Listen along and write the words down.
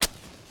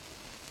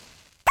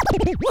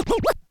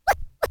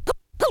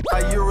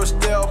You're a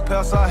stealth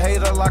pest, I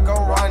hate her like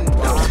I'm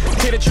Rondo.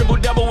 Hit a triple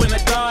double in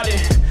the garden.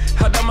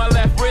 Held on my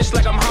left wrist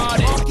like I'm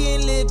Harden.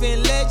 Walking,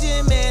 living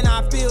legend, man,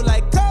 I feel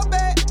like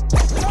Kobe.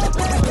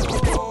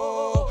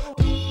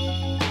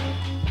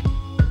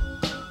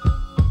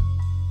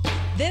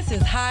 This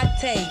is Hot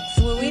Takes,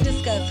 where we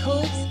discuss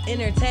hoops,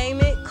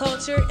 entertainment,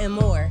 culture, and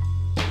more.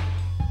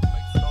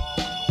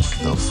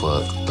 The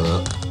fuck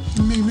up.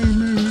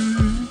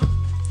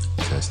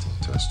 Testing.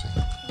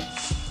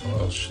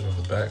 Oh shit, on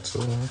the back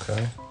too.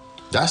 Okay.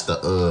 That's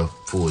the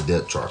full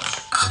depth chart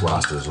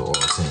rosters of all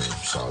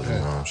teams. So you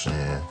know what I'm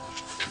saying.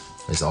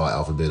 It's all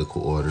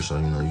alphabetical order, so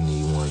you know you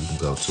need one, you can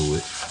go to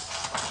it.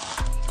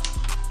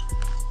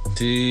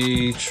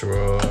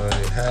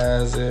 Detroit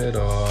has it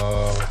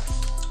all.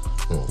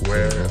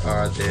 Where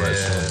are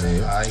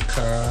their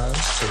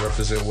icons to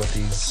represent what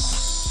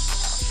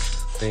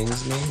these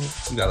things mean?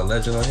 You got a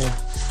legend on here?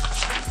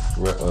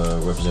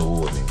 Represent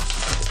what means?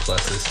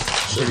 Pluses.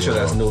 Pretty sure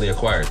that's newly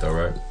acquired though,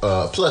 right?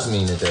 Plus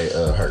mean that they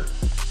hurt.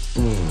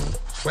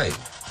 Wait,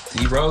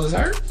 D Rose is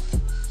hurt?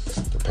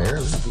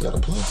 Apparently, we got a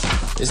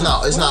plus. It's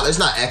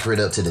not accurate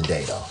up to the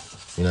day though.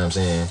 You know what I'm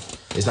saying?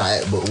 It's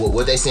not. But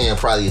what they saying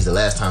probably is the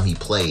last time he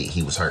played,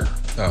 he was hurt.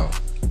 Oh,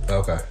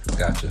 okay,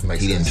 gotcha.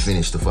 Makes he sense. didn't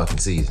finish the fucking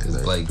season.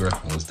 Because Blake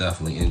Griffin was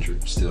definitely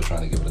injured, still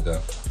trying to give it a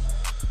go.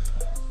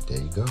 There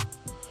you go.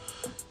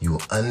 You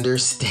will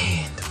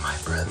understand, my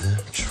brother.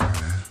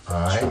 Trying.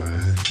 All right.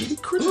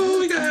 Ooh,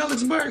 we got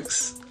Alex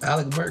Burks.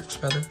 Alec Burks,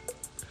 brother.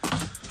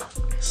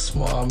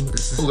 Small.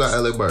 Who got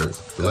Alec Burks?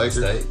 The Lakers?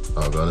 State.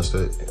 Oh, Golden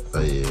State.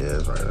 Oh yeah,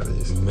 that's right. That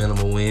is.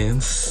 Minimal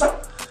wins.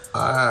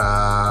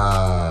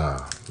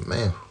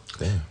 Man,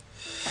 damn.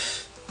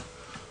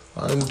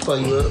 Let me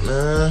play you up,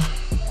 man.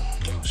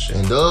 Oh shit.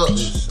 And up.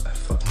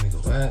 Fuck nigga,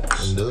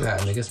 what? And up. God,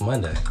 nigga, it's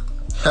Monday.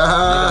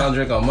 Nigga don't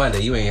drink on Monday.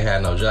 You ain't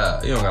had no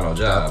job. You don't got no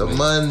job. Got the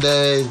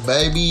Mondays,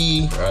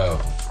 baby. Bro.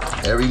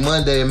 Every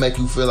Monday it make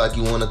you feel like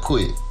you want to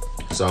quit.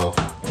 So,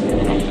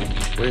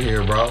 we're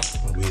here, bro.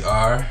 We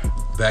are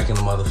back in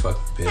the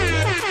motherfucking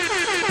building.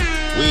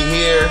 We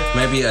here.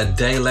 Maybe a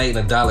day late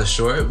and $1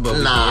 short, but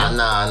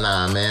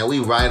Nah, man. We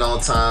right on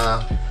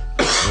time.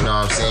 You know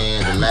what I'm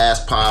saying? The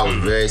last pod was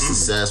very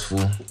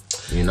successful.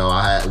 You know,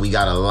 we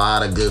got a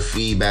lot of good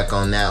feedback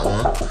on that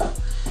one.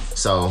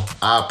 So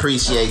I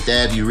appreciate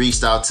that. If you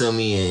reached out to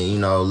me and, you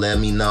know, let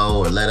me know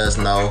or let us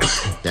know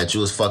that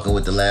you was fucking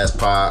with the last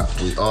pod,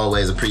 we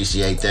always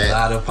appreciate that. A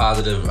lot of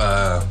positive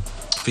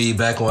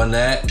feedback on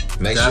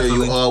that. Make sure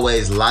you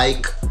always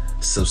like,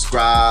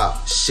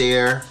 subscribe,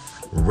 share,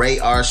 rate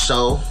our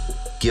show,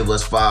 give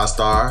us 5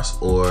 stars,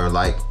 or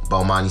like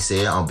Bomani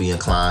said, I'll be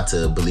inclined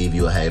to believe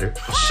you a hater.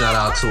 Shout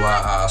out to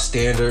our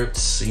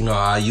standards, you know,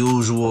 our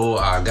usual,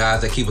 our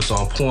guys that keep us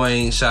on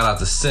point. Shout out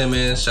to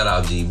Simmons, shout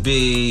out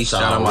GB,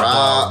 shout out my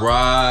dog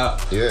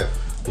Rob. Yeah.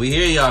 We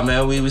hear y'all,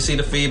 man. We see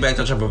the feedback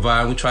that y'all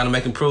provide. We trying to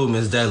make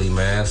improvements daily,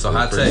 man. So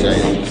hot take.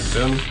 You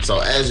feel me? So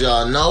as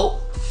y'all know,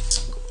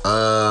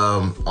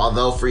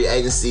 although free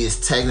agency is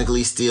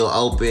technically still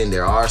open,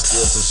 there are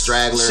still some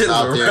stragglers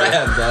out there. It's a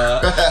wrap,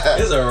 dog.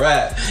 It's a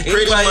wrap.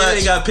 Anybody that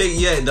ain't got picked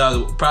yet,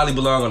 dog, probably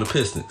belong on the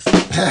Pistons.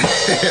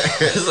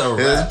 It's a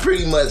wrap. It's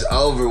pretty much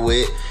over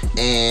with.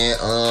 And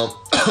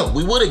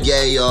we would have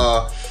gave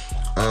y'all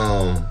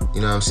you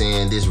know what I'm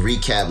saying, this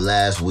recap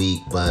last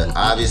week, but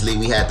obviously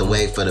we had to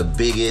wait for the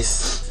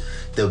biggest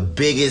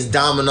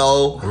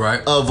domino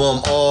of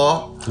them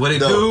all. What it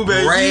do,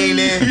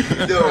 baby?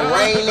 The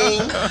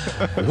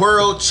reigning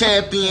world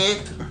champion,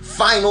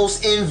 finals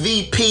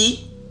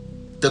MVP,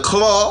 the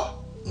Claw.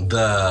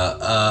 The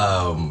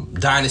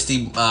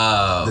dynasty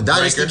the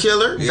dynasty breaker.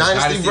 killer, Yes,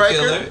 dynasty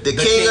breaker, the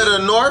king of the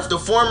north, the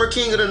former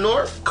king of the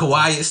north,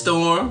 Quiet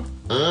Storm.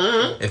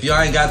 Mm-hmm. If y'all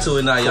ain't got to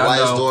it now, y'all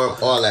Quiet know. Storm,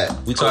 all that.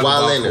 We talking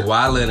about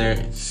Kawhi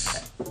Leonard,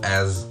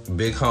 as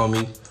big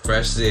homie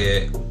Fresh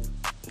said.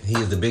 He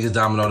is the biggest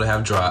domino to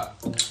have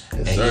dropped. Yes,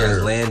 and he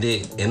has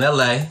landed in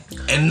LA.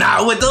 And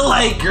not with the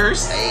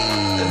Lakers.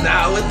 Hey.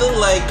 Not with the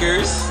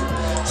Lakers.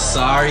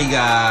 Sorry,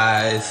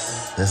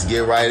 guys. Let's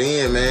get right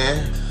in,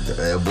 man.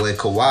 That boy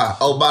Kawhi.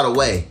 Oh, by the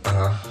way,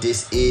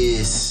 this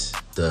is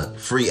the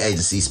free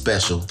agency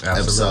special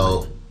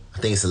episode. I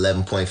think it's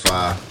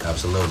 11.5.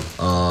 Absolutely.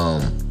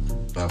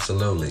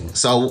 Absolutely.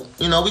 So,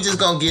 you know, we just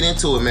gonna get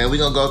into it, man. We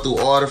gonna go through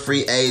all the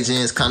free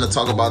agents, kind of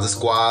talk about the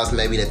squads,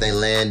 maybe that they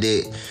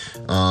landed,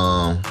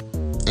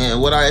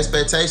 and what our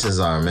expectations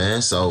are,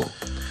 man. So,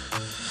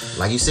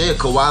 like you said,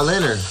 Kawhi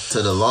Leonard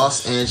to the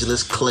Los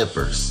Angeles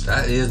Clippers.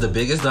 That is the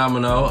biggest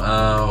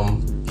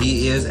domino.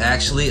 He is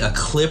actually a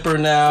Clipper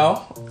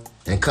now.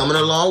 And coming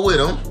along with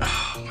him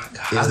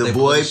is the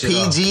boy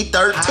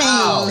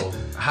PG-13.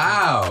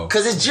 How?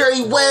 Cause it's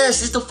Jerry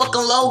West. It's the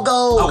fucking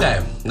logo.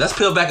 Okay, let's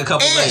peel back a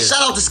couple layers.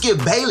 Shout out to Skip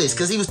Bayless,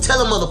 cause he was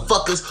telling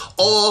motherfuckers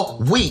all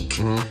week.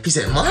 He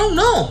said, I don't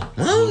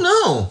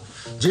know.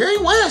 Jerry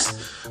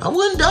West. I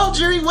wouldn't doubt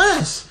Jerry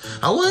West.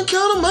 I wouldn't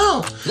count him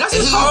out. That's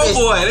his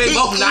homeboy. They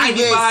both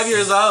 95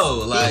 years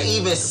old. Like, he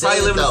even said,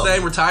 probably live in the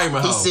same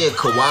retirement home. He said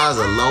Kawhi's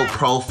a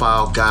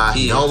low-profile guy.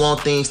 He don't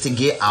want things to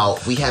get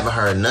out. We haven't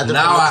heard nothing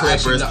from the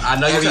Clippers. I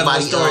know you're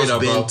telling the story though,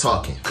 bro.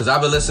 Talking. Because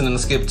I've been listening to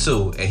Skip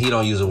too, and he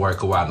don't use the word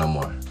Kawhi no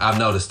more. I've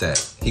noticed that.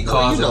 He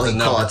calls him the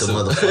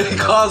number 2. He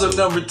calls him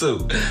number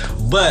 2.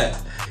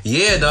 But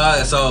yeah,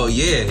 dog. So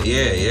yeah.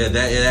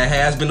 That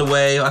has been the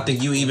way. I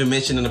think you even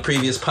mentioned in the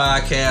previous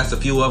podcast a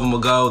few of them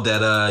ago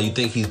that you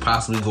think he's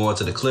possibly going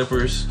to the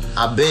Clippers.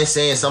 I've been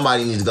saying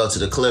somebody needs to go to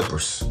the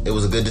Clippers. It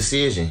was a good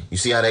decision. You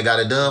see how they got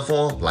it done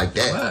for him? Like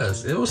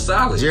that. It was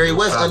solid. Jerry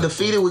West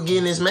undefeated with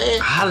getting his man.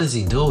 How does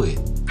he do it?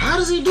 How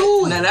does he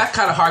do it? Now that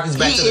kind of harkens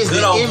back to the He is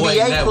good the old boy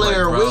NBA network,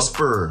 player bro.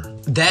 whisperer.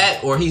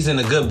 That or he's in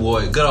the good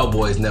old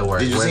boys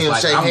network. Did you see him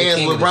shake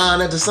hands with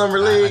Brian at the Summer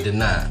League? I did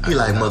not. He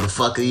like,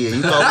 motherfucker, yeah.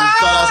 You thought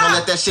I was gonna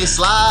let that shit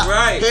slide?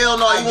 Right. Hell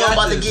no, you weren't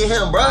about to get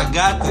him, bro. I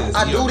got this.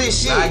 I do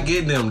this shit. Not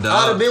getting him, dog.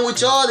 I'd have been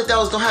with y'all that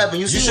was gonna happen.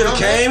 You should have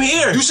came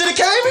here. You should have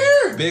came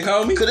here. Big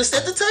homie. Could have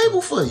set the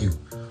table for you.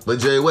 But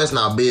Jerry West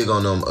not big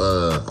on them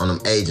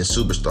aging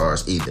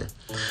superstars either.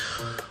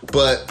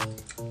 But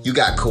you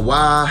got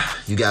Kawhi,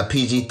 you got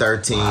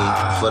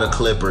PG-13 for the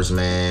Clippers,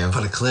 man.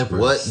 For the Clippers.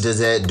 What does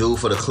that do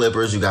for the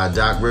Clippers? You got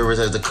Doc Rivers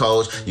as the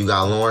coach. You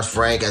got Lawrence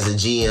Frank as the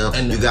GM.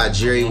 And you got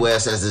Jerry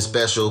West as the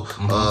special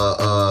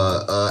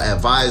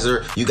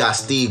advisor. You got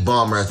Steve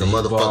Ballmer as the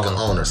motherfucking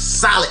owner.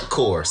 Solid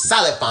core,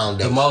 solid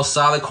foundation. The most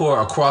solid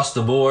core across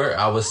the board,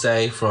 I would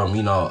say, from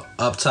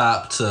up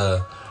top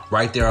to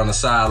right there on the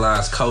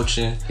sidelines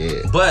coaching.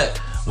 Yeah. But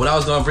what I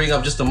was gonna bring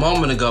up just a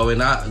moment ago,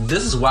 and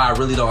this is why I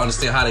really don't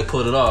understand how they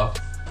pulled it off.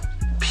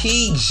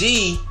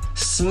 PG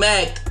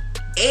smacked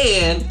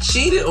and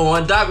cheated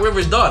on Doc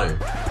Rivers' daughter.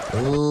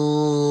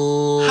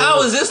 Ooh.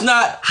 How is this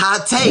not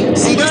hot take?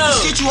 See, this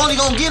the shit you only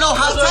gonna get on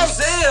hot take. That's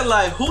what I'm saying.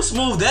 Like, who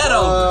smoothed that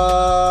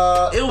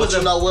over? It was. But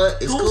you know what?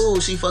 It's cool.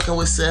 She fucking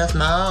with Seth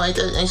now.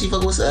 Ain't she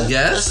fucking with Seth?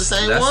 Yes. That's the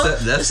same one.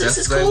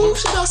 It's cool. One.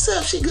 She got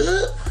Seth. She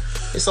good.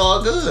 It's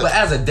all good. But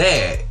as a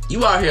dad,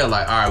 you out here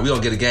like, all right, we gonna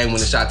get a game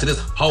winning shot to this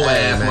whole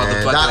ass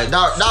motherfucker.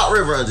 Doc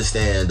River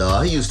understand,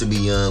 dog. He used to be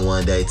young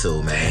one day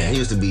too, man. He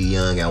used to be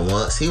young at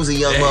once. He was a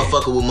young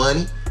motherfucker with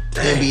money.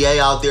 NBA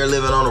out there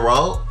living on the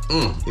road.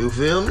 You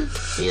feel me?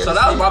 So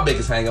that was my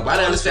biggest hang up. I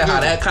didn't understand how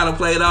that kind of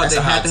played out.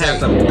 They had to have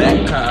some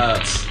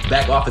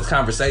back office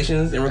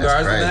conversations in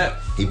regards to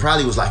that. He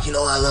probably was like, I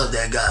love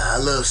that guy. I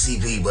love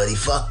CP, but he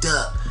fucked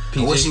up.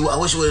 I wish he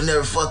would have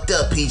never fucked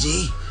up,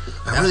 PG.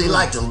 I really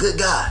liked him. Good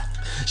guy.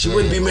 She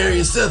wouldn't be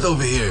marrying Seth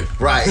over here.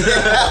 Right. You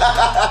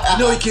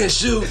know he can't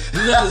shoot.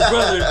 He's not his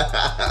brother.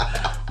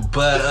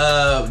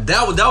 But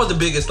that was the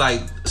biggest,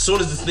 like, as soon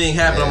as this thing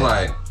happened, I'm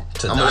like,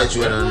 I'm gonna let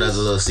you in on another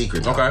little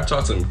secret. Okay,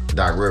 talk to me.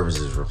 Doc Rivers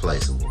is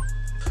replaceable.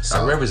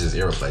 Doc Rivers is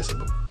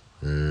irreplaceable.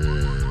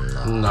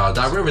 No,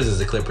 Doc Rivers is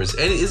the Clippers.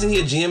 And isn't he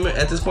a GM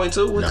at this point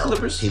too with the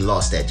Clippers? He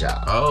lost that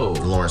job. Oh.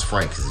 Lawrence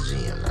Frank is a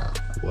GM now.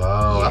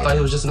 Wow, yeah. I thought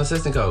he was just an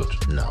assistant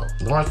coach. No.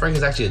 Lawrence Frank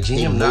is actually a GM.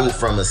 He moved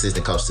from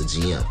assistant coach to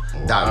GM.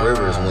 Wow. Doc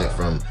Rivers went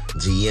from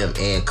GM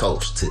and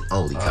coach to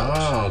only coach.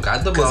 Oh,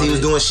 got the ball. Because he was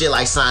doing shit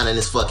like signing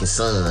his fucking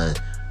son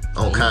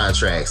on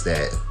contracts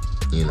that,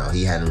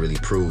 he hadn't really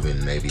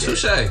proven maybe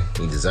that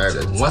he deserved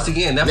it. Once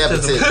again,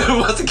 nepotism.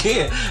 Once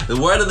again, the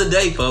word of the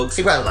day, folks.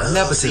 He probably like,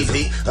 nepotism.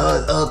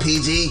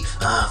 PG,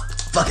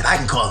 fuck it, I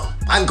can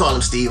call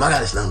him Steve. I got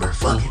his number.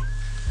 Fuck it.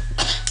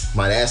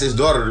 Might ask his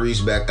daughter to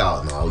reach back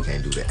out. No, we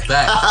can't do that.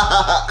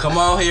 Back. Come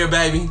on here,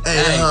 baby.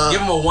 Hey,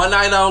 give him a one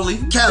night only.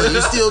 Kelly,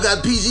 you still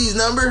got PG's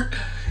number?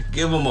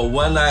 Give him a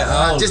one night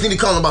only. Just need to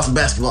call him about some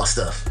basketball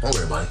stuff. Don't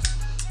worry about it.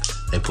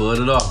 They pulled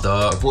it off,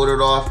 dog. They pulled it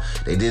off.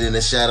 They did it in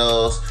the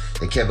shadows.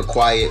 They kept it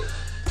quiet.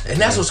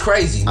 And that's what's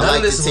crazy. None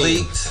of this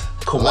leaked.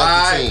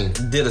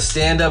 Kawhi did a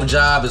stand-up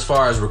job as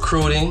far as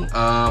recruiting.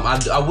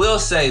 I will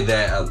say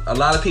that a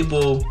lot of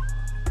people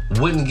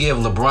wouldn't give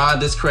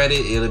LeBron this credit.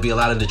 It'll be a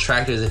lot of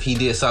detractors if he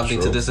did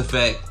something to this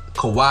effect.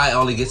 Kawhi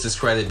only gets this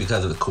credit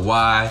because of the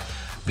Kawhi,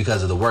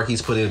 because of the work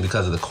he's put in,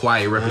 because of the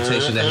quiet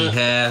reputation that he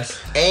has.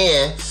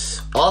 And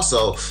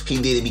also, he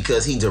did it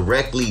because he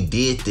directly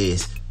did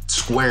this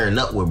squaring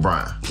up with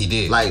Brian. He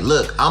did. Like,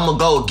 look, I'm gonna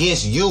go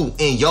against you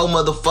in your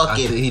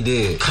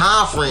motherfucking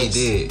conference.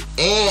 He did.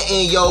 And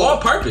in your on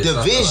purpose,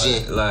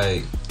 division.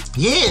 Like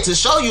yeah, to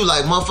show you,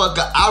 like,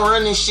 motherfucker, I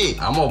run this shit.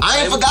 I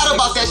ain't forgot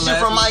about that shit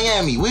from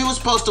Miami. We was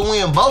supposed to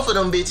win both of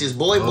them bitches,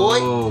 boy.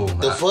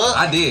 The fuck?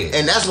 I did.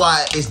 And that's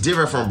why it's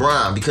different from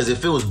Brian, because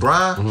if it was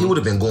Brian, he would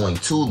have been going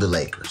to the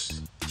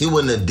Lakers. He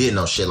wouldn't have did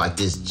no shit like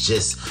this.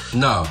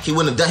 He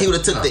wouldn't have done. He would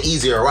have took the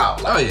easier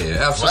route. Like, oh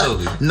yeah,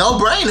 absolutely. No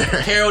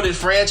brainer. Heralded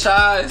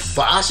franchise.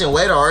 For Ashton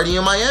Wade already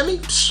in Miami.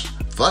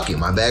 Fuck it,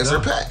 my bags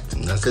are packed.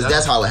 Because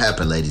that's how it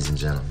happened, ladies and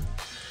gentlemen.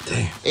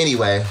 Damn.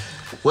 Anyway,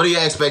 what are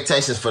your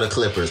expectations for the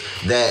Clippers?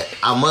 That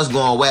I must go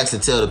on wax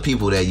and tell the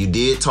people that you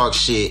did talk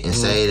shit and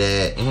say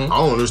that I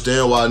don't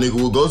understand why a nigga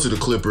will go to the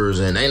Clippers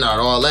and they not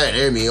all that.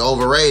 They be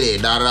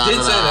overrated.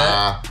 Didn't say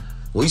that.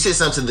 Well, you said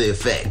something to the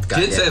effect.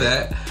 Didn't say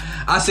that.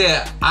 I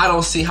said I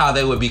don't see how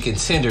they would be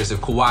contenders if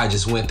Kawhi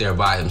just went there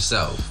by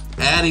himself.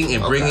 Adding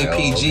and bringing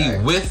PG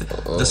with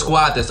the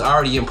squad that's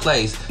already in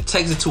place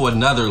takes it to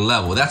another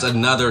level. That's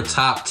another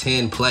top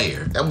 10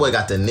 player. That boy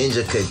got the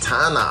Ninja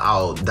Katana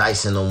out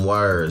dicing them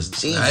words.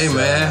 Jesus. Hey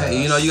man,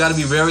 you know you got to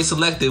be very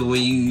selective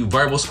when you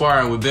verbal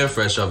sparring with Ben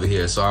Fresh over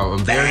here. So I'm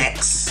very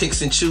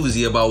picks and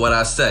choosy about what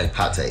I say.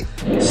 Hot take.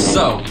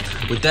 So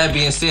with that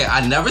being said,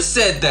 I never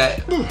said that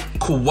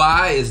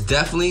Kawhi is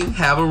definitely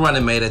have a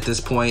running mate at this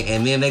point,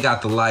 and then they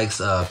got the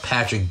likes of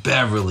Patrick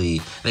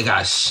Beverly, they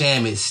got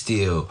Shamet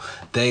still,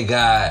 they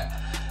got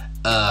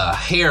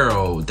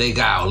Harold, they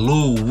got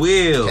Lou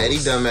Will. KD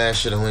dumbass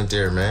should have went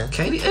there, man.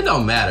 KD, it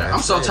don't matter.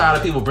 I'm so tired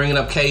of people bringing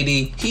up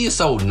KD. He is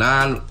so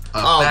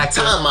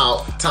factor. Time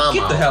out.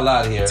 Get the hell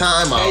out of here.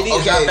 Time out. KD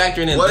is not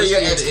factoring in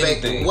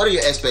anything. What are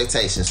your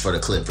expectations for the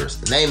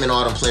Clippers? Naming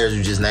all them players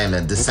you just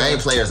named, the same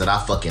players that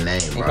I fucking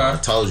named, bro. I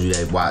told you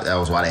that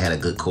was why they had a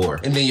good core.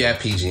 And then you have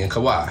PG and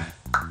Kawhi.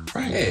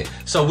 Right. Yeah.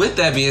 So with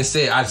that being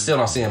said, I still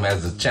don't see them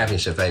as the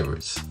championship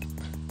favorites.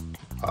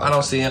 I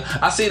don't see them.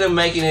 I see them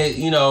making it,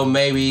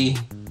 maybe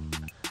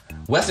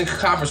Western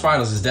Conference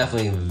Finals is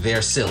definitely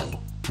their ceiling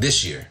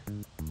this year.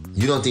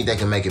 You don't think they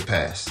can make it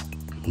past?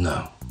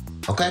 No.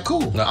 Okay,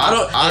 cool. No, I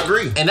don't. I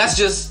agree. And that's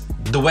just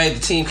the way the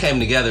team came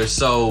together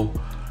so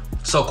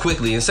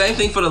quickly. And same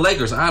thing for the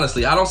Lakers,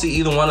 honestly. I don't see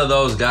either one of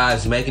those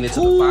guys making it to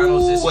the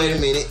finals this year. Wait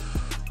a minute.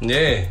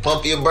 Yeah.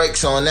 Pump your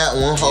brakes on that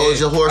one. Hold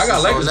your horses. I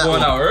got Lakers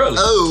going out early.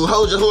 Oh,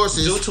 hold your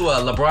horses. Due to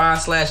a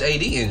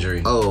LeBron/AD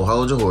injury. Oh,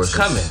 hold your horses.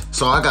 It's coming.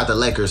 So I got the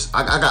Lakers.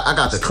 I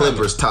got the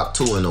Clippers top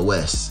 2 in the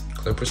West.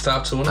 Clippers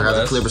top 2 in the West. I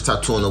got the Clippers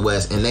top 2 in the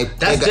West, and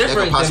that's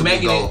different than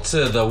making it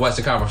to the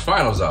Western Conference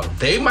Finals, though.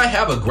 They might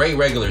have a great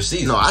regular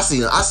season. No, I see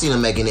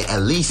them making it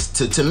at least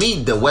to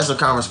me. The Western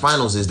Conference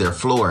Finals is their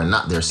floor and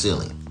not their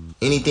ceiling.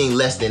 Anything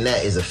less than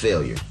that is a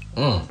failure.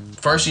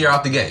 First year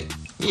out the gate.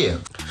 Yeah,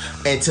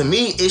 and to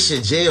me, it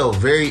should gel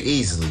very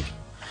easily.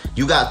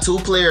 You got 2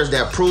 players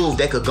that prove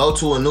they could go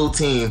to a new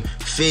team,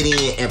 fit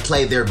in, and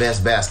play their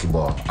best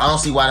basketball. I don't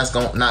see why that's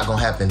not going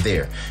to happen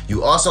there.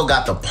 You also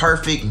got the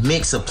perfect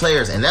mix of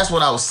players, and that's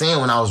what I was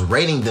saying when I was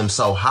rating them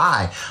so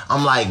high.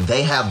 I'm like,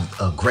 they have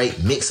a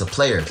great mix of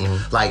players.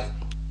 Like,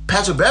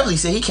 Patrick Beverly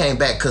said he came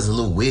back because of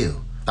Lou Will.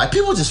 Like,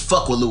 people just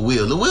fuck with Lou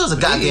Will. Lou Will's a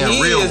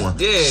goddamn real one.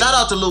 Yeah. Shout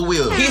out to Lou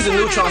Will. He's the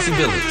new Chauncey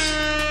Billups.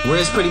 Where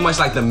it's pretty much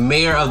like the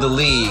mayor of the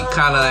league.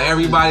 Kind of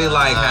everybody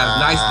have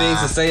nice things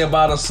to say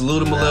about him,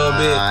 salute him a little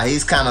bit.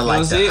 He's kind of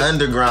like the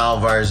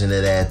underground version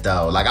of that,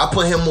 though. Like, I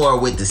put him more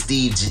with the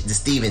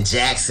Steven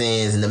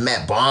Jacksons and the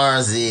Matt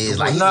Barneses.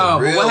 Like, he's a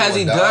real but what has one,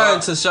 he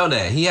done to show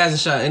that? He hasn't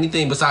shown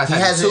anything besides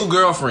having 2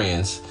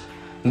 girlfriends.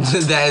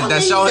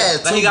 that show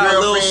that he got a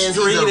little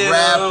street. He's a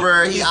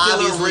rapper. He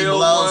obviously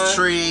blows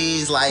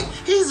trees. Like,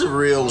 he's a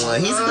real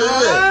one. He's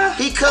good.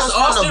 He comes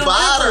from the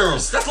bottom.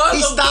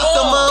 He stopped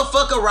the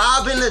motherfucker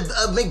robbing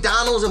the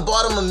McDonald's and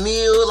bought him a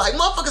meal. Like,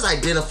 motherfuckers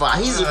identify.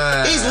 He's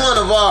one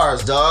of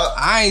ours, dog.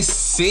 I ain't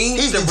seen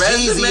he's the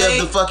resume. Jeezy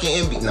of the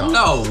fucking NBA.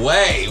 No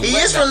way. He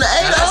is from the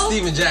 8-0. That's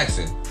Steven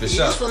Jackson for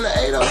sure. He's from the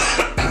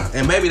 8-0.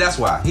 And maybe that's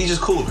why he's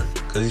just cooler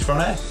because he's from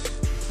that.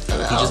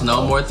 He just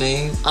know more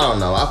things. I don't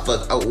know.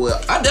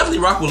 I definitely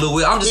rock with Lou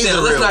Will. I'm just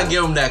saying, let's not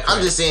give him that credit.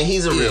 I'm just saying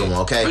he's a real one,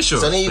 okay? For sure.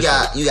 So then you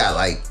got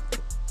like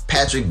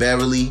Patrick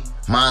Beverly,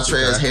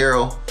 Montrezl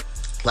Harrell.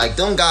 Like,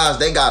 them guys,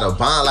 they got a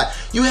bond. Like,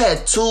 you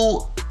had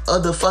 2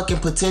 of the fucking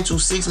potential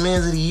 6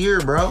 men of the year,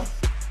 bro.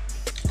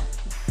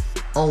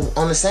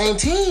 On the same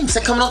team,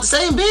 coming off the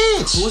same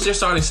bench. Who was their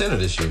starting center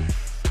this year?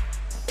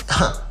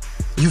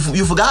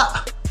 You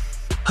forgot?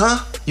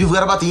 Huh? You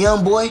forgot about the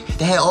young boy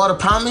that had all the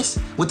promise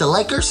with the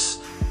Lakers?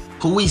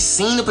 Who we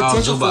seen the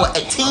potential for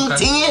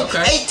 18-10?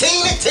 Okay.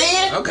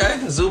 18-10? Okay,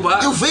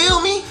 Zubac. You feel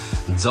me?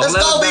 Let's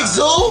go, Big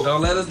Zoo.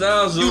 Don't let us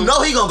down, Zoo. You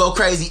know he gonna go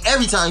crazy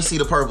every time you see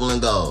the purple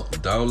and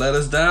gold. Don't let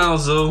us down,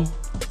 Zoo.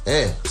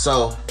 Yeah,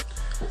 so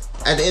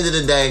at the end of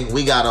the day,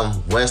 we got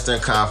them Western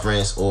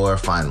Conference or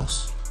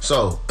Finals.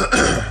 So,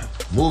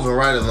 moving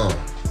right along.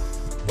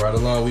 Right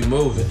along, we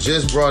moving.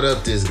 Just brought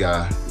up this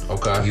guy.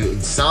 Okay. You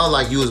sound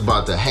like you was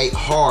about to hate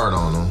hard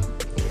on him.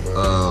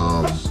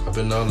 I've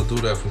been known to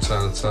do that from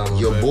time to time.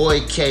 Your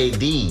boy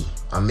KD.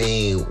 I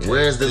mean,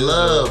 where's the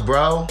love,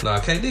 bro? Nah,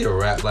 KD a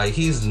rap. Like,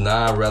 he's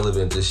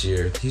non-relevant this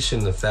year. He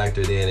shouldn't have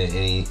factored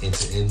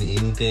into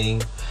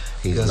anything.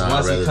 Because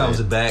once he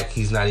comes back,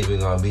 he's not even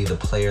going to be the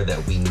player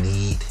that we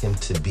need him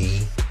to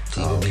be.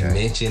 To even be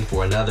mentioned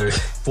for another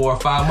 4 or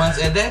 5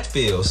 months at that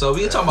field. So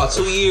we're talking about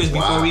 2 years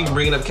before we even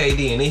bring up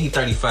KD, and then he's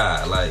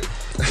 35. Like,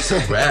 it's a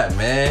rap,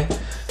 man.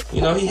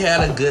 You know, he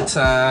had a good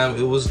time.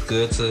 It was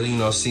good to,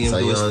 see him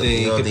do his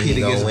thing, compete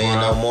against win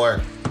Bron. No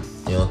more.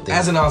 You don't think?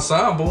 As an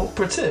ensemble,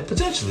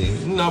 potentially.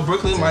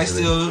 Brooklyn might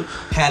still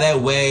have that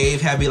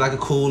wave, be like a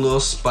cool little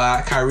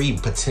spot. Kyrie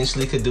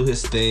potentially could do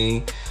his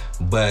thing.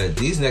 But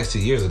these next 2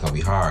 years are going to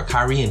be hard.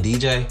 Kyrie and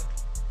DJ.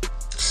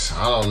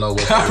 I don't know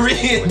what Kyrie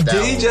and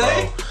DJ?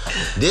 One,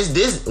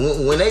 This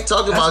when they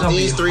talk about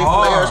these three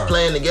players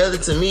playing together,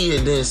 to me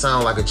it didn't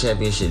sound like a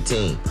championship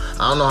team.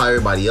 I don't know how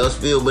everybody else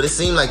feel, but it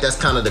seemed like that's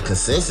kind of the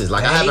consensus.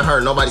 Like I haven't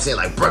heard nobody saying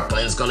like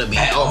Brooklyn's gonna be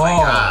my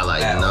god,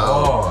 like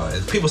no.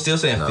 People still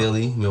saying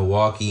Philly,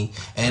 Milwaukee,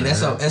 and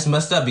that's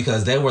messed up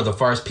because they were the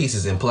first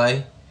pieces in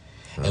play.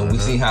 And we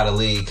see how the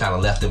league kind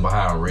of left him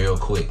behind real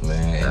quick,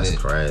 man. That's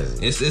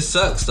crazy. It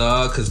sucks,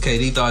 dog, because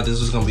KD thought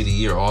this was going to be the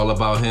year all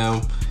about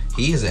him.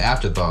 He is an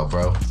afterthought,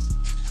 bro.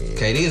 Yeah,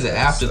 KD is an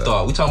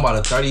afterthought. We talking about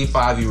a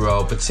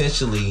 35-year-old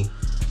potentially.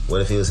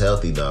 What if he was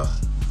healthy, though?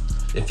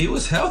 If he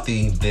was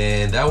healthy,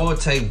 then that would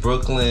take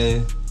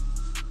Brooklyn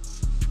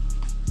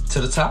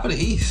to the top of the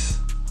East.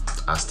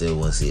 I still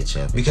wouldn't see a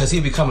champion. Because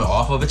he'd be coming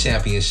off of a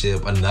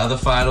championship, another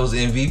finals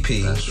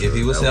MVP if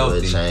he was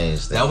healthy.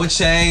 That would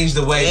change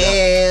the way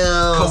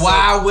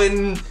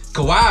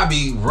Kawhi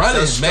be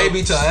running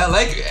maybe to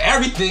LA.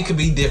 Everything could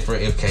be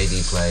different if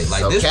KD played.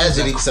 Like this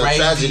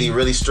tragedy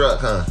really struck,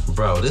 huh?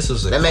 Bro, this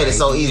was made it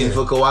so easy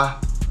for Kawhi.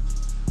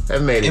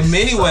 That made it in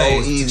many so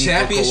ways easy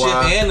championship for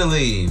Kawhi. and the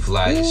leave.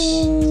 Like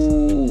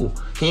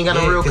he ain't got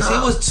no real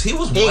comp. He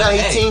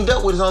teamed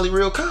up with his only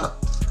real comp.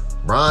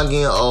 Bron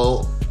getting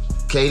old.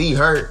 KD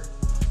hurt.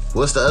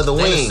 What's the other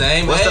wing?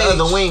 What's the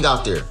other wing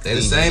out there? They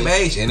the same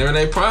age. And they're in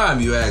their prime.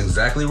 You are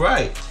exactly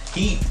right.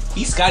 He's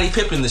Scottie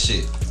Pippen the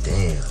shit.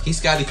 Damn. He's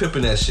Scottie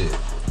Pippen that shit.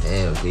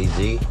 Damn,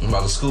 PG. I'm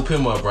about to scoop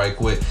him up right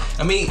quick.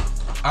 I mean,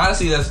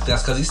 honestly, that's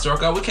because he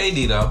struck out with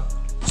KD though.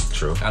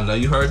 True. I know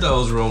you heard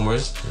those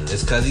rumors.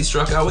 It's because he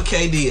struck out with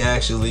KD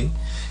actually.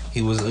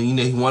 He was,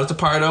 he wanted to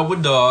partner up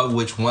with Dog,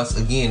 which once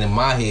again in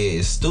my head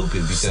is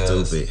stupid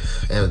because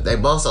and they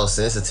both so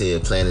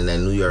sensitive playing in that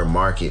New York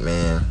market,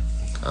 man.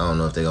 I don't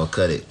know if they're gonna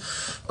cut it.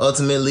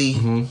 Ultimately,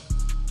 I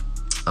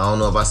don't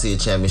know if I see a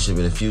championship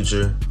in the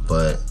future,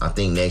 but I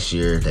think next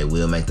year they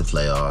will make the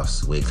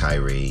playoffs with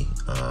Kyrie.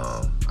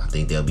 I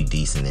think they'll be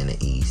decent in the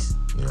East.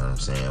 You know what I'm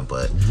saying?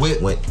 But with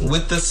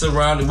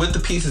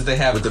the pieces they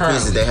have,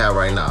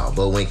 right now.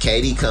 But when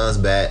KD comes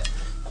back,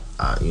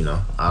 I don't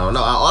know.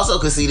 I also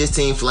could see this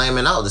team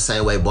flaming out the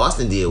same way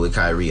Boston did with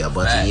Kyrie. A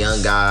bunch of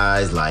young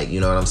guys, like, you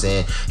know what I'm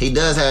saying? He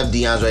does have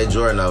DeAndre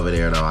Jordan over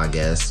there, though, I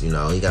guess. He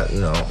got,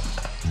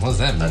 what does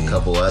that mean? A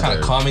couple other kind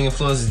of calming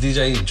influences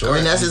DJ Jordan. I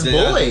mean, that's his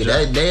boy.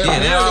 They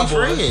are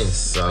friends.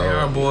 So, they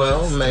are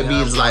boys. Maybe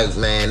it's like,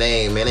 man,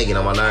 they get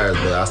on my nerves,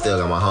 but I still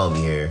got my homie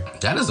here.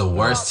 That is the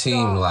worst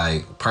team,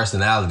 like,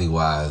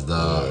 personality-wise,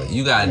 though.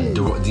 You got DeAndre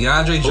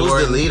Jordan.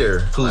 Who's the leader?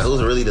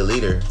 Who's really the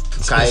leader?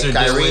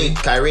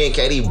 Kyrie and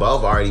KD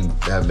both already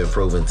have been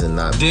proven to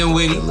not be the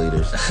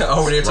leaders.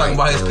 Over there talking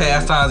about his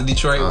past times in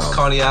Detroit with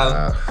Coney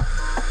Island.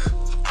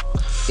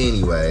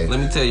 Anyway, let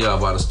me tell y'all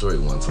about a story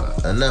one time.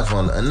 Enough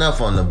on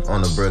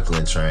the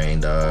Brooklyn train,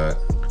 dog.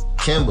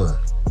 Kemba,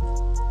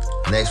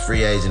 next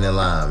free agent in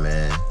line,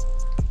 man.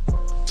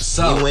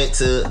 So he went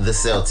to the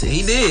Celtics.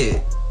 He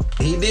did,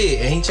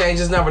 and he changed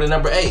his number to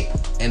number 8.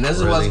 And this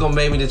is what's gonna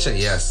make me to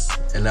change. Yes,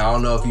 and I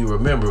don't know if you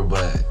remember,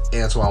 but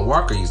Antoine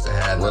Walker used to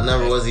have. What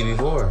number was he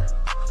before?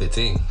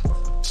 15.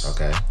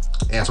 Okay.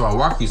 Antoine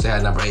Walker used to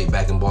have number 8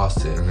 back in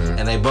Boston,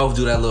 and they both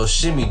do that little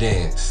shimmy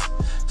dance.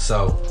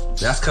 So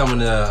that's coming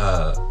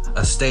to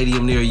a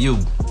stadium near you.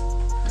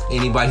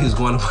 Anybody who's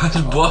going to watch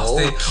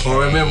Boston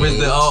or remembers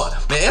the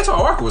man, Antoine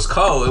Walker was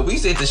cold. If we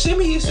used to hit the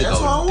shimmy, he used to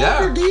go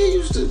down. He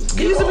used to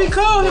be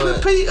cold. Him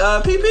and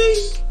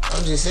PP.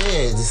 I'm just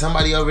saying, did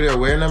somebody over there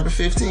wear number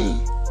 15?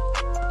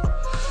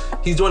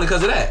 He's doing it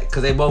because of that.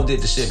 Because they both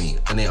did the shimmy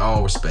in their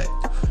own respect.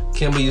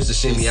 Kemba used to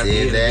shimmy after he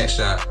hit a big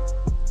shot.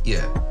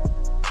 Yeah.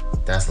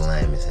 That's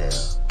lame as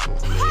hell.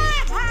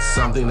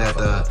 Something that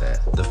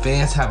the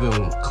fans have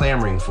been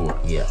clamoring for.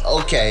 Yeah.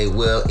 Okay.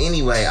 Well,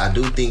 anyway, I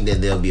do think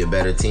that they'll be a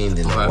better team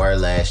than they were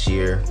last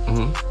year.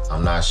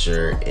 I'm not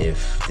sure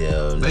if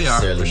they'll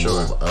necessarily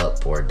move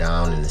up or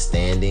down in the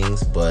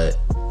standings, but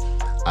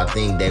I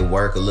think they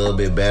work a little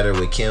bit better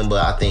with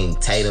Kemba. I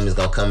think Tatum is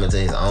gonna come into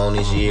his own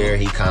this year.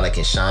 He kind of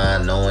can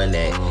shine, knowing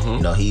that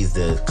he's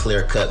the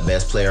clear-cut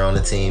best player on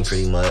the team,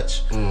 pretty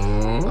much.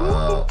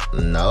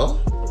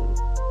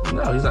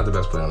 No, he's not the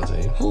best player on the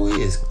team. Who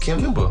is?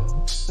 Kemba.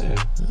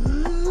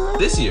 Yeah.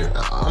 This year.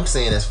 I'm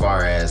saying as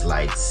far as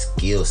like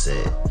skill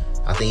set,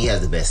 I think he has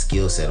the best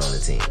skill set on the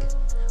team.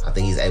 I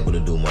think he's able to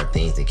do more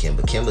things than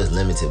Kemba. Kemba's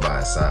limited by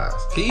his size.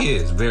 He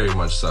is, very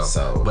much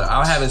so. But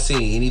I haven't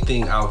seen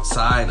anything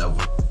outside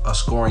of a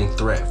scoring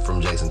threat from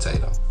Jason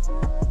Tatum.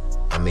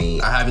 I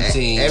mean, I haven't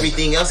seen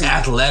everything else.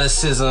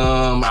 Athleticism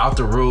out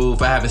the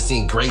roof. I haven't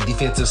seen great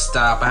defensive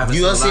stop. I haven't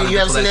seen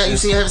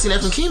that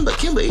from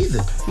Kemba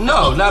either.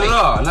 No, not at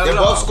all. They're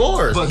both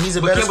scorers. But he's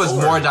a better Kemba's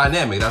scorer. more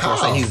dynamic. That's why I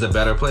say he's the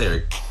better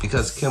player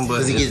because Kemba.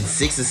 Does he get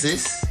 6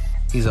 assists?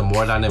 He's a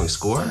more dynamic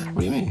scorer?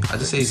 What do you mean? I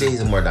just say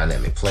he's a more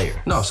dynamic player.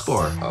 No,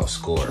 scorer. Oh,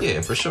 scorer. Yeah,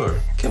 for sure.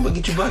 Kemba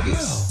get you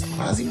buckets.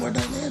 Why is he more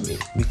dynamic?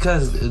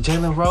 Because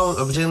Jason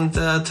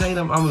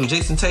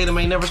Tatum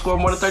ain't never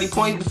scored more than 30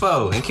 points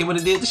before, and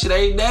Kemba did the shit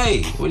every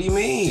day. What do you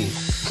mean?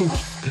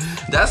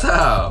 That's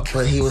how.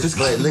 But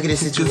look at his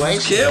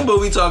situation. Kemba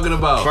we talking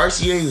about.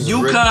 First year he was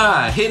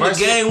UConn hitting the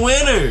game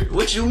winner.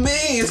 What you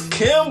mean? It's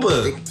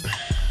Kemba.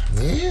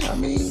 Yeah, I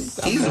mean,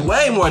 he's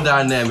way more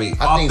dynamic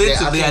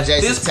offensively at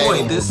this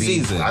point this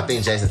season. I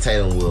think Jason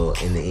Tatum will,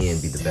 in the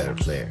end, be the better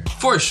player.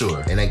 For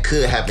sure. And that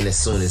could happen as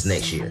soon as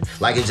next year.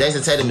 Like if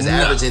Jason Tatum is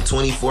averaging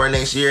 24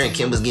 next year and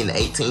Kemba's getting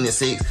 18 and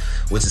 6,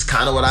 which is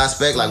kind of what I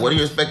expect. Like, what are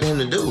you expecting him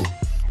to do?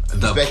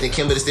 Expecting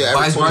Kemba to still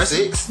average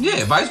 26?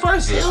 Yeah, vice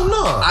versa. Hell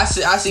no. I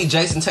see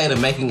Jason Tatum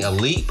making a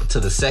leap to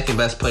the second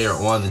best player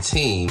on the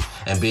team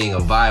and being a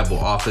viable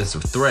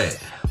offensive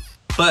threat.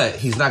 But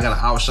he's not going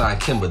to outshine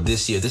Kemba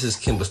this year. This is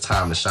Kemba's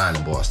time to shine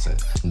in Boston.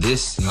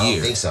 This year. I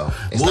don't think so.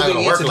 It's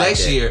moving not into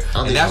next year,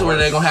 and that's where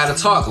they're going to have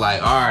to talk.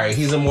 Like, all right,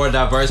 he's a more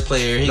diverse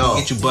player. He can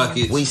get you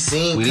buckets. We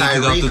seen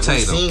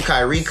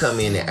Kyrie come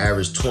in and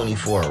average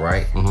 24,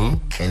 right?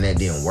 Mm-hmm. And that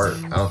didn't work.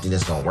 I don't think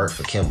that's going to work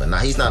for Kemba. Now,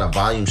 he's not a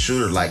volume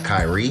shooter like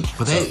Kyrie.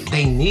 But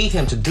they need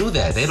him to do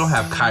that. They don't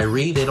have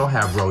Kyrie, they don't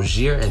have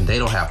Rozier, and they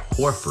don't have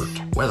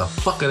Horford. Where the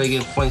fuck are they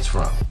getting points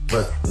from?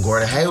 But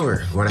Gordon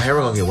Hayward going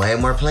to get way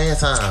more playing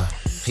time.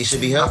 He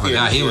should be healthier.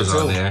 I forgot he was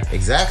on there.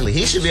 Exactly.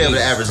 He should be able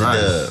to average a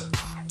dub.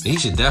 He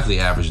should definitely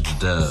average the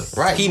dub.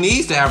 Right. He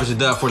needs to average a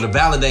dub to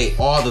validate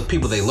all the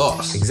people they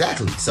lost.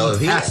 Exactly. So if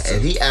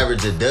he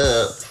averaged a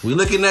dub, we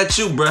looking at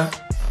you, bro.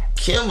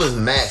 Kemba's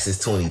max is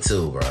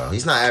 22, bro.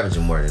 He's not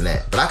averaging more than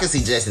that. But I can see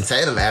Jason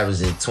Tatum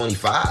averaging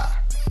 25.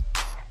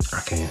 I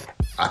can't.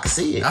 I can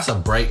see it. That's a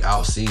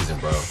breakout season,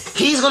 bro.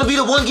 He's gonna be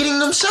the one getting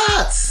them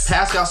shots.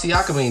 Pascal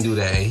Siakam ain't do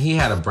that. He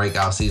had a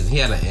breakout season. He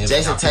had an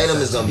Jason Tatum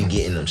is gonna be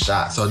getting them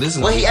shots. So this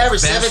is he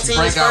averaged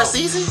 17 his first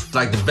season.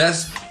 Like the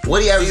best.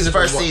 What he averaged his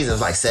first season?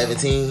 Like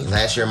 17.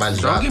 Last year might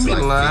drop to like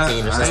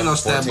 15 or something. I ain't no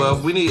stat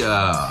buff. We need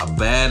a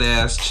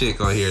badass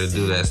chick on here to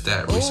do that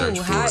stat research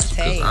for us.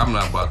 Because I'm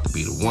not about to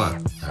be the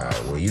one. All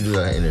right. Well, you do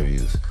our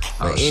interviews.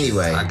 But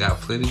anyway, I got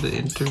plenty to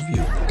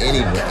interview.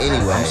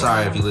 Anyway, I'm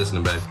sorry if you're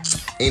listening, baby.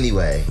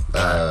 Anyway,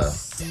 I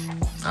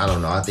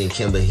don't know. I think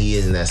Kemba, he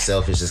isn't as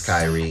selfish as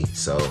Kyrie.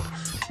 So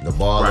the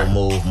ball will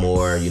move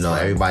more. You know,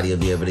 everybody will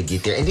be able to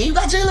get there. And then you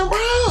got Jaylen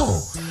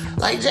Brown.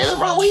 Like Jaylen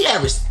Brown, he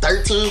averaged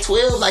 13,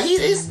 12. Like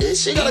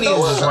this shit gotta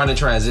go up. Just running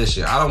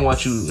transition. I don't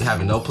want you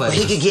having no play. But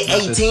he could get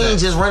 18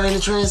 just running the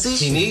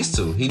transition. He needs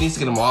to. He needs to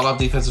get them all off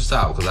defensive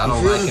style because I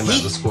don't like him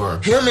as a scorer.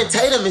 Him and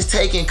Tatum is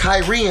taking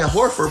Kyrie and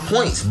Horford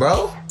points,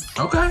 bro.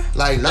 Okay.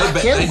 Like, not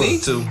Kemba. They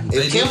need to.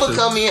 If Kemba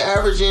come in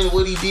averaging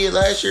what he did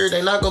last year,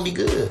 they're not going to be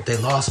good. They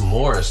lost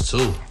Morris,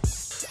 too.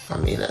 I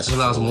mean, that's They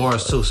lost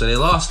Morris, too. So they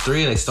lost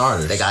 3 of their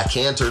starters. They got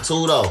Cantor,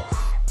 too, though.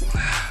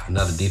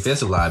 Another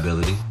defensive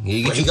liability.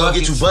 He going to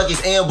get you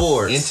buckets and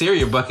boards.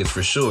 Interior buckets,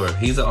 for sure.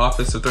 He's an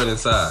offensive threat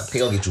inside. He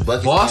going to get you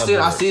buckets Boston,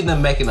 and boards. I see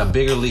them making a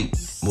bigger leap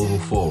moving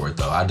forward,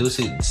 though. I do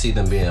see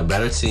them being a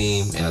better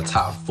team and a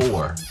top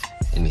 4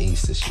 in the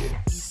East this year.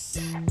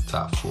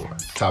 Top 4.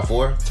 Top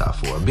 4? Top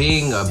 4.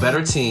 Being a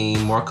better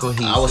team, more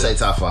cohesive. I would say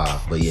top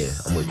 5, but yeah,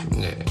 I'm with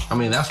you. Yeah. I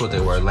mean, that's what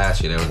they were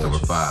last year. They were number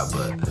 5,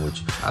 but I'm with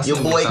you.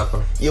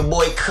 Your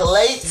boy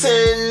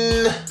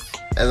Clayton,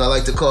 as I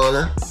like to call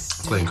him.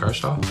 Clayton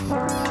Kershaw.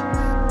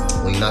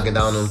 When he knocking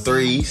down them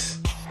threes,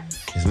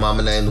 his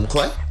mama named him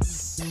Clay.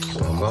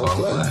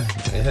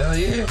 Clay. Hell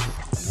yeah.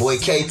 Boy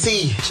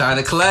KT.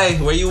 China Clay,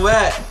 where you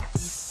at?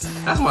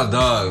 That's my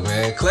dog,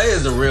 man. Clay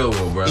is the real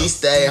one, bro. He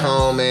stayed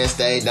home, man.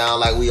 Stayed down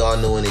like we all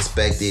knew and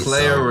expected.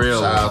 Clay a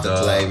real one, shout out to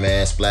dog. Clay,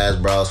 man. Splash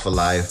Bros for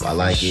life. I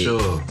like it.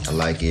 Sure. I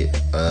like it.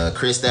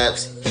 Chris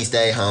Stapps, he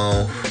stayed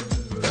home.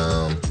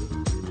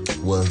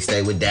 Well, he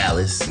stayed with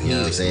Dallas. You know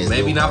what I'm saying?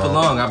 Maybe not for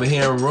long. I've been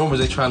hearing rumors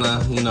they trying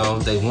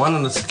to, they want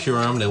him to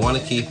secure him. They want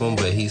to keep him,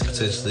 but he's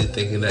potentially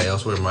thinking that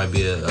elsewhere might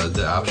be a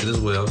good option as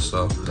well.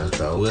 So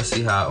we'll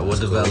see what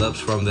develops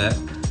from that.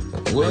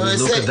 Well, it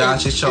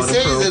says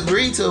he's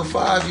agreed to a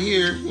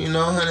 5-year,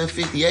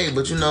 158,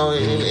 but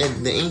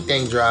the ink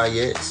ain't dry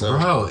yet. So,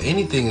 bro,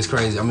 anything is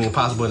crazy. I mean,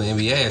 possible in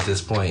the NBA at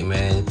this point,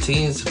 man.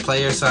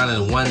 Players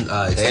signing one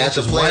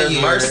extension 1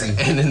 year,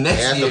 and the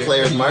next year, the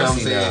players'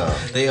 mercy now.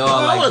 They all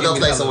I want to go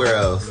play somewhere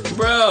else,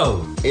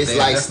 bro. It's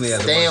like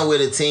staying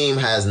with a team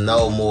has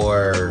no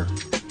more.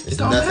 It's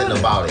nothing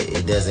about it.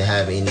 It doesn't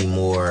have any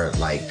more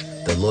like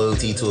the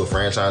loyalty to a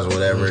franchise or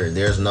whatever. Mm-hmm.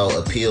 There's no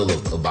appeal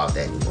about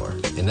that anymore.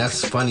 And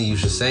that's funny you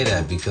should say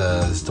that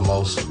because the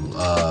most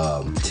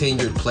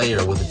tenured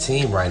player with the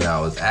team right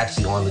now is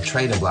actually on the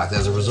trading block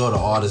as a result of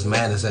all this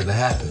madness that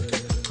happened.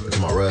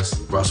 Talking about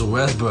Russell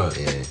Westbrook.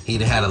 Yeah.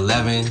 He'd had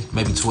 11,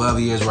 maybe 12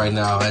 years right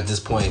now at this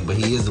point, but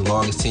he is the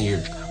longest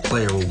tenured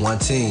player with one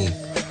team.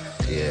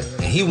 Yeah.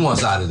 And he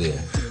wants out of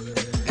there.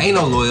 Ain't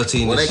no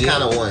loyalty in this shit. Well, they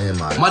kind of want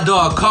him out. My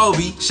dog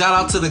Kobe, shout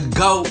out to the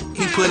GOAT.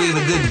 He put in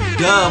a good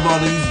dub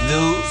on these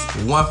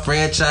dudes. One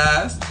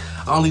franchise.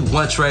 Only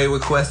one trade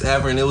request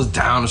ever, and it was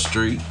down the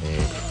street.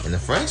 And the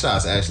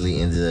franchise actually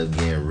ended up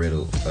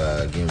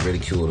getting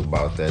ridiculed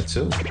about that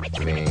too.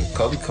 I mean,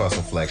 Kobe caught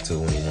some flack too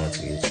when he wanted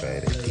to get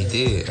traded. He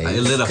did.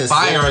 It lit a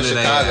fire under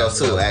Chicago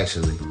too,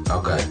 actually.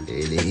 Okay.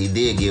 He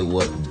did get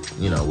what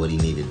he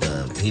needed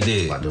done. He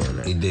did. By doing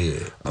that. He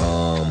did.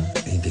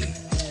 He did.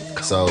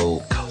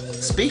 So,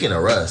 speaking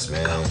of Russ,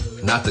 man.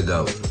 Not the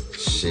GOAT.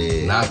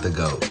 Shit. Not the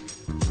GOAT.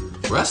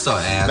 Russ so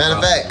ass. Matter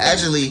of fact,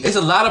 actually, it's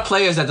a lot of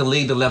players that the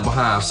league that left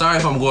behind. Sorry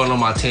if I'm going on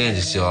my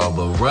tangents, y'all,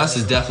 but Russ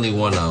is definitely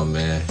one of them,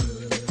 man.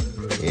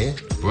 Yeah.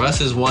 Russ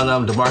is one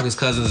of them. DeMarcus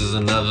Cousins is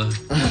another.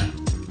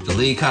 The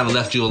league kind of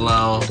left you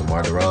alone.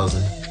 DeMar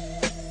DeRozan.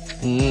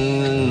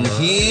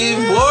 He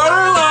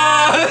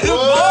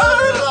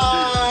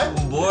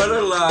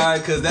borderline,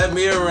 because that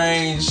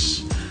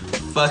mid-range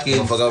fucking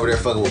Motherfucker over there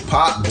fucking with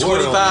Pop.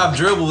 25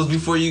 dribbles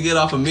before you get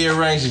off a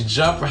mid-range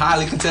jumper,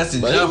 highly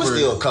contested but jumper. He was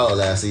still cold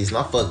last season.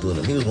 I fucked with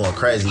him. He was going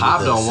crazy. Pop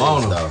with the don't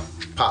want him. though.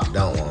 Pop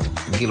don't want him.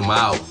 Get him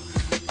out.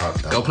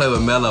 Go play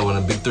with Melo in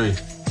a big three.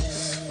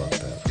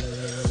 Fucked up.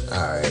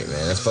 All right,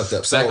 man. That's fucked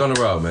up. Back on the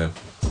road, man.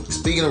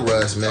 Speaking of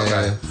Russ, man.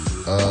 Okay.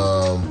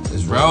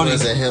 It's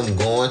rumors of him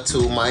going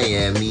to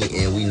Miami,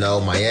 and we know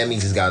Miami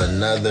just got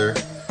another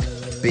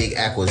big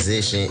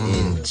acquisition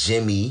in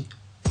Jimmy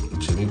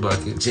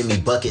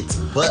Buckets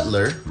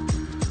Butler.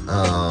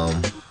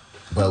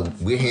 But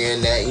we're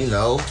hearing that, you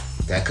know,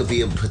 that could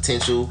be a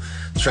potential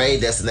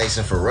trade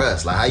destination for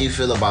Russ. Like, how you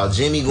feel about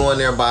Jimmy going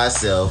there by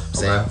himself,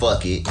 saying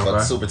fuck it, fuck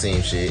the super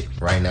team shit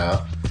right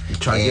now,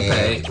 trying to get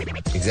paid.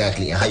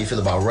 Exactly. And how you feel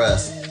about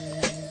Russ,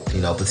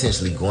 you know,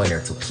 potentially going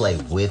there to play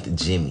with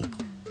Jimmy?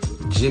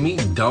 Jimmy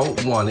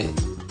don't want it,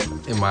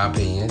 in my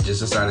opinion, just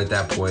to start at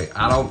that point.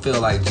 I don't feel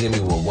like Jimmy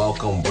will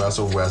welcome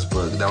Russell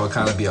Westbrook. That would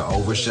kind of be an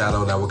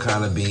overshadow. That would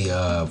kind of be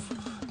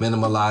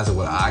minimalizing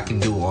what I can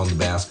do on the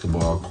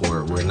basketball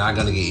court. We're not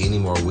going to get any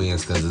more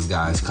wins because this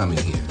guy's coming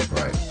here.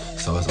 Right.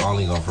 So it's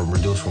only going to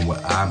reduce from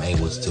what I'm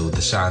able to do,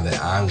 the shine that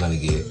I'm going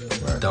to get.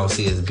 Right. Don't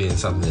see it as being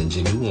something that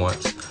Jimmy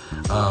wants.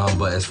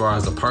 But as far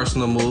as the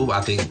personal move,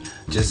 I think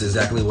just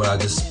exactly what I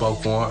just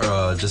spoke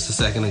on just a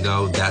second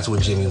ago, that's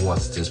what Jimmy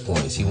wants at this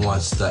point. He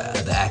wants the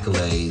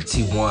accolades.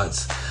 He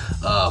wants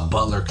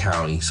Butler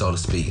County, so to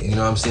speak. You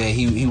know what I'm saying?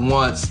 He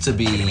wants to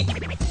be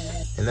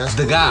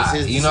the guy,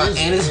 you know,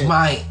 and it's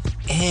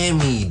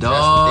Miami,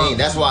 dog.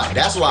 That's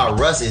why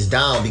Russ is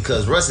down,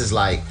 because Russ is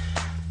like,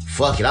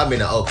 fuck it, I've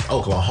been in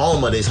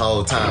Oklahoma this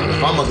whole time.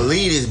 If I'm gonna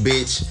leave this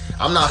bitch,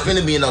 I'm not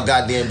finna be in no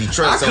goddamn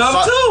Detroit.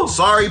 Too.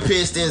 Sorry,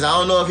 Pistons. I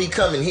don't know if he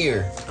coming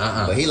here.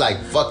 But he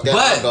like, fuck that.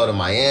 I go to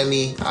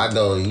Miami. I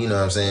go, you know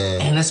what I'm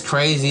saying? And it's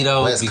crazy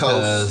though, West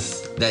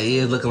because Coast, that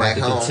is looking like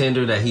a home.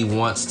 contender that he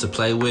wants to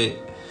play with.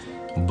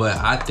 But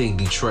I think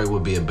Detroit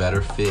would be a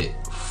better fit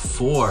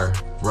for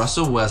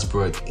Russell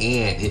Westbrook,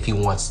 and if he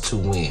wants to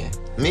win.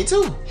 Me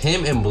too.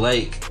 Him and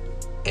Blake,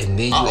 and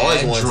then you I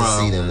always add wanted Drum. to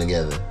see them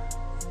together.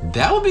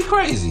 That would be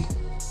crazy.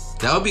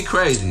 That would be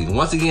crazy.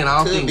 Once again, I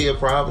don't think be a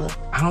problem.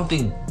 I don't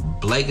think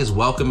Blake is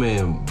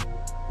welcoming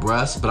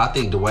Russ, but I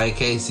think Dwayne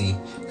Casey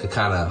could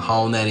kind of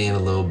hone that in a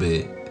little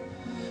bit,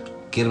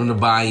 get him to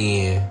buy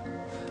in.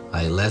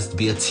 Like, let's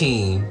be a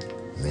team.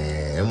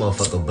 Man, that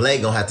motherfucker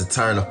Blake gonna have to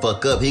turn the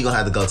fuck up. He gonna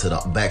have to go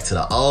back to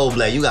the old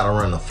Blake. You gotta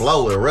run the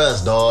flow with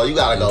Russ, dog. You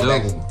gotta go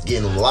back and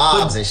get them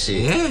lobs and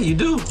shit. Yeah, you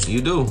do.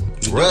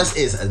 Russ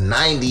is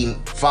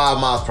 95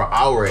 miles per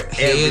hour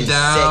every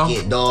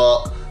second,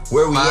 dog.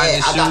 Where we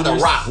at? I got the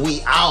rock.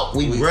 We out.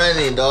 We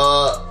running,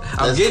 dog.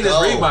 I'm getting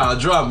this rebound.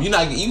 Drum, you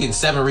getting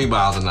 7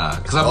 rebounds or not?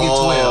 Because I'm getting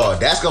 12.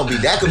 That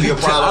could be a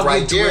problem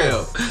right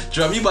there.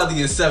 Drum, you about to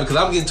get 7 because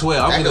I'm getting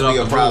 12. That could be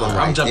a problem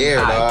right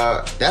there,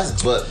 high.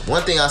 dog. But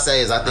one thing I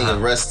say is I think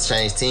if Russ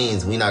changed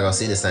teams, we not gonna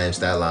see the same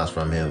stat lines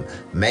from him.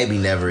 Maybe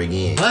never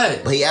again.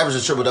 But he averaged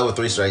a triple-double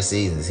 3 straight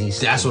seasons.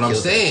 That's what I'm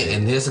saying.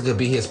 And this could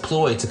be his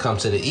ploy to come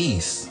to the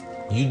East.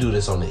 You do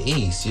this on the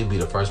East, you'll be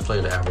the first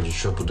player to average a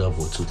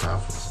triple-double with 2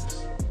 conferences.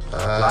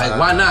 Like,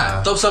 why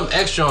not? Throw something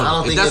extra on it. I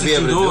don't think he'll be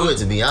able to do it,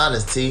 to be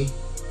honest, T.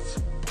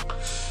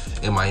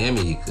 In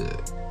Miami, he could.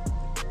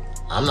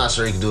 I'm not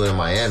sure he could do it in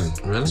Miami.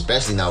 Really?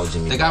 Especially not with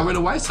Jimmy They got rid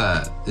of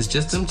Whiteside. It's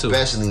just them two.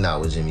 Especially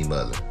not with Jimmy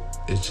Butler.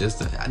 It's just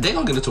they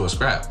gonna get into a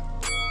scrap.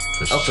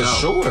 For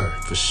sure.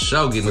 For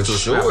sure getting into a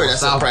scrap.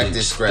 That's a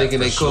practice scrap. Thinking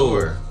they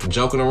cool.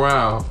 Joking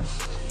around.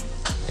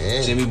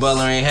 Yeah. Jimmy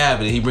Butler ain't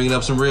having it. He bringing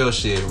up some real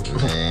shit.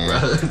 Man,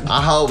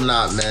 I hope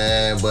not,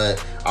 man.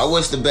 But I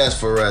wish the best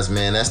for us,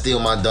 man. That's still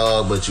my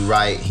dog, but you're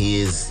right.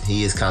 He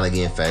is kind of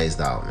getting phased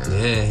out, man.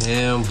 Yeah,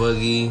 him,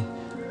 Boogie.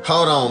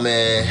 Hold on,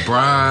 man.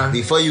 Brian.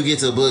 Before you get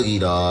to Boogie,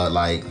 dog,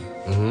 like,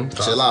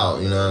 chill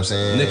out. You know what I'm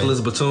saying?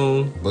 Nicholas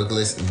Batum.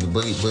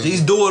 Boogie.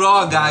 These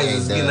do-it-all guys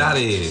is getting out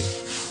of here.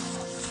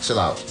 Chill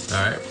out.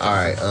 All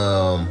right.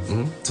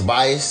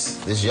 Tobias,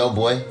 this is your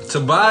boy.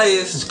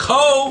 Tobias is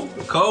cold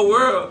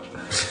world.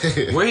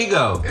 Where he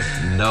go?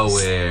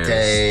 Nowhere.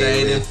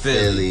 Stayed in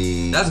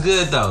Philly. That's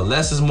good though.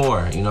 Less is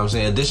more. You know what I'm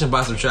saying? Addition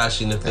by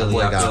subtraction in Philly.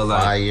 That boy I feel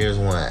like 5 years,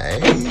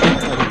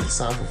 1A. He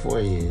signed for 4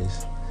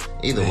 years.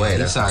 Either way,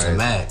 that's he signed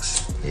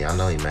max. Yeah, I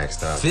know he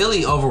maxed out.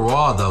 Philly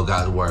overall though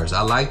got worse.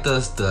 I like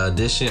the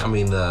addition. I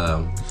mean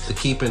the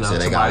keeping of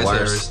Tobias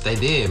Harris. They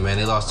did, man.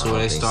 They lost 2 of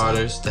their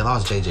starters. So. They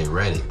lost JJ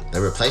Redick. They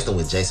replaced him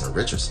with Jason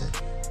Richardson.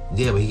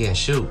 Yeah, but he can't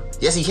shoot.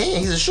 Yes, he can.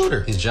 He's a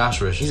shooter. He's Josh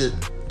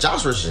Richardson.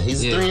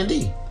 He's a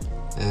 3-and-D.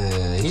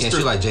 He can't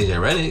shoot like JJ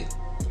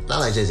Redick. Not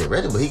like JJ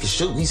Redick, but he can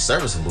shoot. He's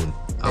serviceable.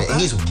 Okay.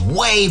 He's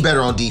way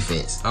better on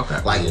defense.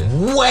 Okay. Like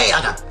way,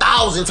 like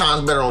 1,000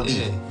 times better on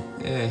defense.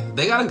 Yeah,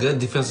 they got a good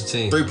defensive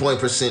team. 3-point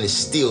percent is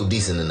still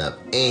decent enough,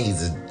 and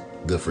he's a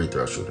good free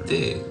throw shooter.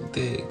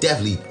 Dig.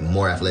 Definitely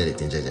more athletic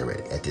than JJ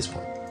Redick at this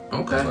point.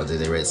 Okay. That's why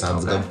JJ Redick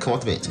sounds gonna come off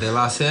the bench. They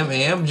lost him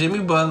and Jimmy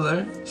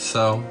Butler,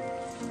 so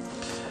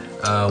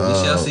we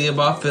shall see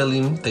about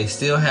Philly. They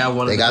still have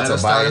one of the better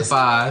starting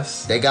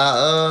fives. They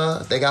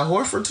got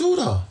Horford too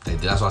though.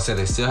 That's why I said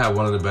they still have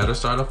one of the better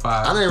starting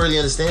fives. I didn't really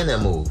understand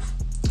that move.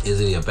 Is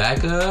he a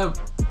backup?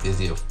 Is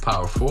he a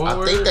power forward?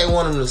 I think they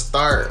want him to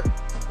start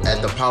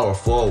at the power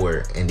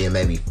forward and then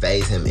maybe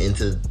phase him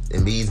into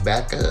Embiid's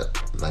backup.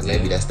 Like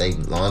maybe that's their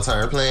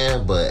long-term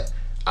plan, but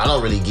I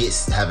don't really get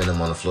having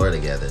them on the floor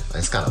together.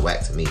 It's kind of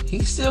whack to me.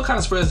 He still kind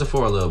of spreads the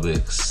floor a little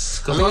bit.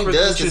 I mean, he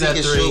does because he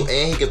can shoot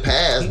and he can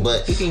pass,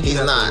 but he's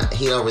not.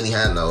 He don't really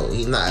have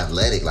he's not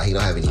athletic. Like he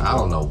don't have any. I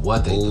don't know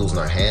what they moves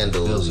nor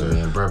handles.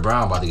 Man, Brett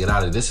Brown about to get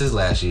out of it. This is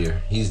last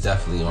year. He's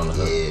definitely on the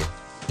hook. Yeah.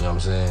 You know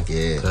what I'm saying?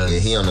 Yeah,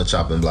 he on the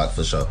chopping block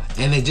for sure.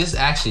 And they just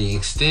actually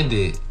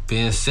extended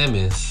Ben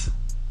Simmons,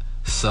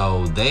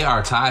 so they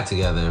are tied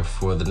together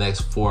for the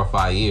next 4 or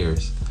 5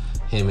 years.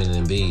 Him and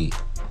Embiid.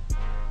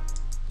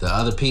 The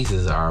other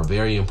pieces are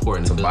very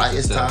important.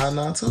 Tobias tied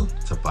now too.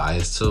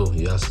 Tobias too.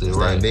 You absolutely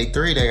right. That big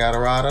three, they gotta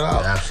ride it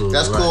out. Absolutely.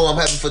 That's cool. I'm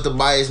happy for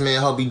Tobias,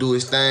 man. Hope he do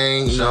his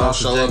thing. You know,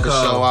 show up and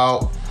show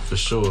out. For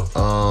sure.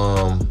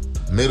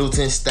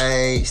 Middleton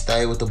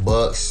stayed with the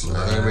Bucks. Right.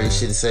 I ain't really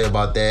shit to say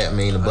about that. I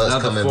mean, the Bucks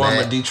coming back.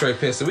 Former Detroit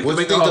Pistons. What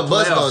do you think the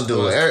Bucks gonna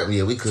do?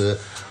 Yeah, we could.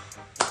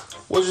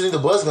 What do you think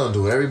the Bucks gonna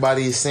do?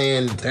 Everybody is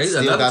saying they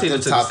still got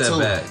them top two.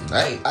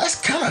 That's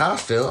kind of how I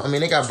feel. I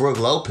mean, they got Brook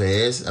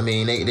Lopez. I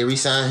mean, they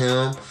re-signed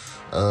him.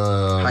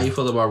 How you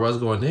feel about Russ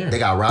going there? They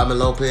got Robin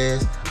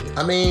Lopez. Yeah.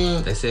 I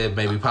mean, they said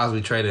maybe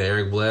possibly traded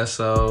Eric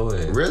Bledsoe.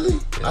 Really?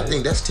 Yeah. I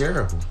think that's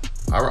terrible.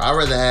 I'd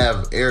rather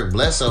have Eric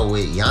Bledsoe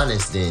with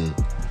Giannis than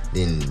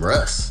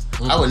Russ.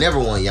 I would never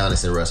want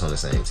Giannis and Russ on the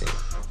same team.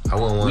 I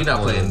wouldn't want. We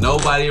not playing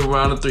nobody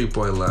around the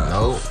 3-point line.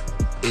 Nope.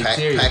 Pack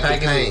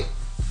the paint.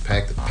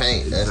 Pack the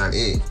paint. That's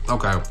it.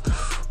 Okay.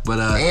 But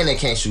and they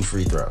can't shoot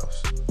free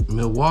throws.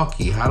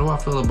 Milwaukee. How do I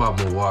feel about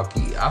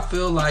Milwaukee? I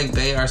feel like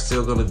they are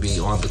still going to be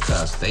on the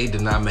cusp. They did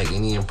not make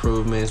any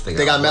improvements. They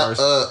lost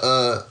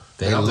Malcolm.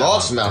 They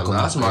lost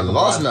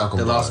Malcolm.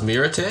 They lost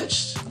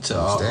Mirotic to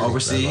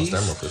overseas. They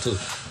lost that too.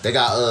 They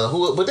got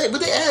who? But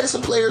they added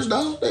some players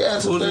though. They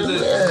added some players.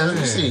 Let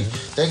me see.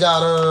 They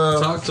got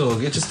Talk to them.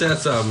 Get your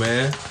stats up,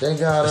 man. They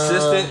got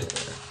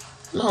assistant.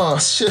 No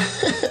shit.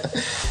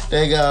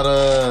 They got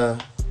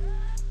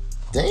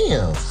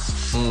damn.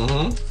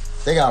 Mm-hmm.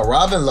 They got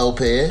Robin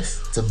Lopez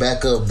to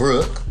back up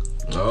Brook.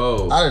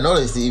 Oh. I didn't know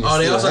they even. Oh,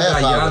 they also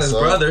got Giannis'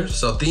 brother.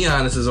 So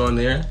Theonis is on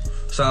there.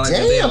 Sound like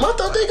damn, I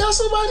thought they got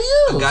somebody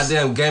else. A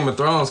goddamn Game of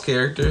Thrones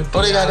character.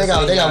 Oh, they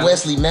got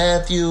Wesley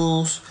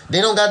Matthews.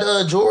 They don't got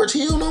George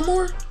Hill no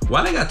more.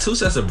 Why they got 2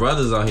 sets of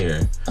brothers on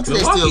here? I think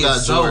Milwaukee they still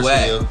got George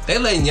Hill. They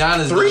letting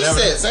Giannis 3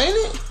 sets, ain't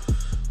it?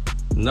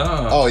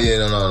 No. Oh yeah,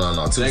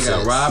 no. 2 sets. They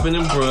got Robin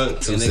and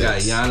Brook, and they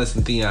got Giannis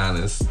and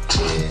Theonis.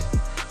 Yeah.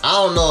 I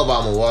don't know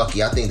about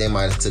Milwaukee. I think they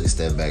might have took a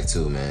step back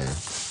too, man.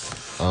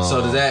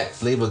 So does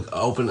that leave an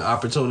open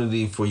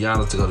opportunity for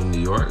Giannis to go to New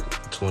York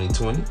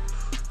 2020?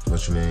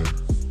 What you mean?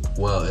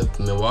 Well, if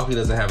Milwaukee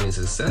doesn't have any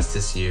success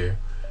this year,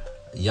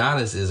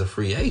 Giannis is a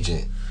free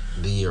agent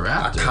the year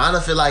after. I kind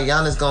of feel like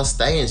Giannis gonna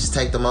stay and just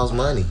take the most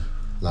money.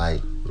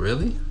 Like,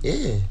 really?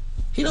 Yeah.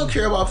 He don't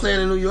care about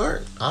playing in New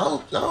York. I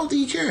don't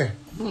think he care.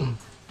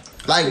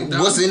 Like,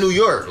 what's in New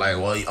York? Like,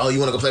 well, you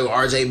want to go play with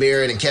R.J.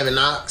 Barrett and Kevin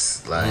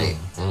Knox? Like,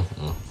 you know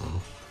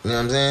what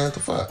I'm saying? What the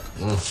fuck?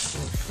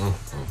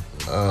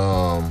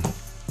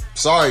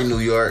 Sorry, New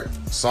York.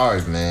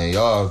 Sorry, man.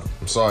 Y'all,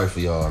 I'm sorry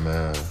for y'all,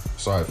 man.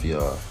 Sorry for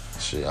y'all.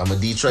 Shit, I'm a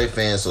Detroit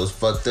fan, so it's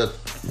fucked up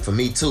for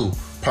me too,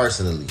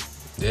 personally.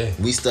 Yeah.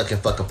 We stuck in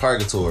fucking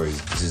purgatory.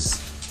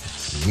 Just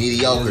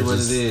mediocre.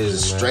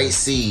 Just straight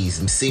C's,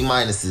 C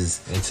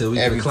minuses. Until we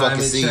every get climate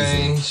fucking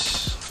season.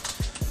 Change.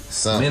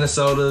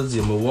 Minnesota's,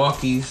 your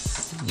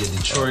Milwaukee's, your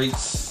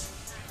Detroit's.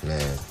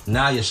 Man.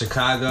 Now your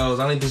Chicago's.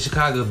 I don't think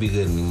Chicago will be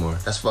good anymore.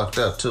 That's fucked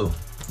up too.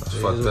 That's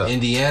fucked up.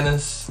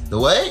 Indiana's.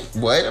 Wait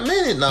a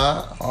minute,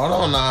 nah. Hold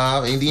on,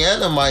 nah.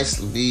 Indiana might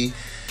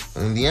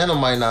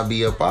not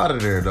be up out of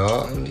there,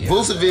 dog.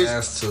 Vucevic.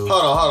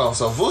 Hold on.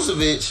 So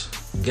Vucevic.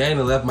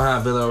 Gainer left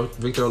behind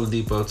Victor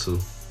Oladipo too.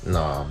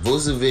 Nah,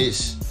 Vucevic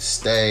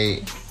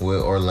stayed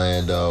with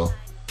Orlando.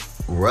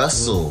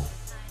 Russell.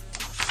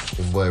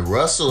 Boy,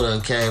 Russell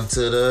done came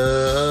to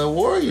the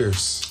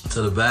Warriors.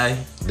 To the Bay.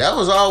 That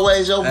was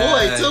always your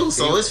boy too,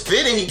 so it's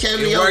fitting he came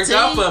to your team. It worked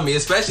out for me,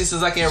 especially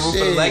since I can't root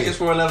for the Lakers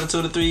for another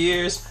 2 to 3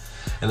 years.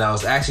 And I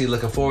was actually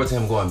looking forward to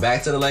him going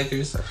back to the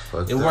Lakers.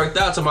 It worked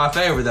out to my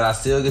favor that I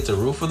still get to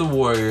root for the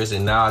Warriors,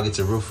 and now I get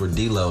to root for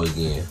D-Lo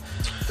again.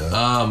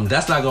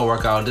 That's not gonna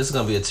work out. This is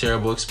gonna be a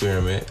terrible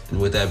experiment.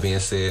 With that being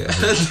said,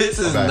 this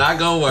is not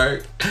gonna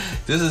work.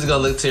 This is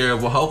gonna look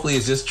terrible. Hopefully,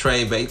 it's just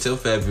trade bait till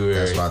February.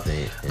 That's my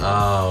thing.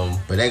 Yeah.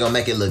 But they gonna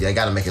make it look. They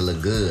gotta make it look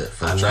good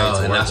for the trade to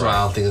work. And that's why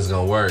I don't think it's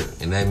gonna work.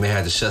 And they may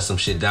have to shut some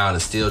shit down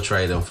and still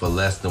trade them for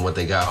less than what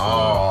they got for them.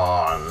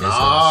 Oh no! It's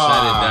gonna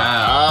shut it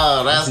down.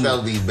 Oh, that's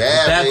gonna be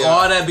bad Exactly.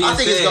 All that being I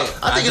think said,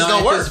 I think it's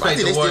gonna work. I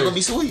think the it's still Warriors. gonna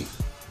be sweet.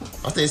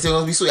 I think it's still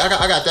gonna be sweet. I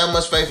got that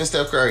much faith in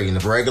Steph Curry in the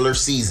regular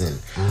season.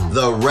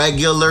 The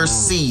regular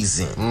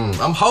season.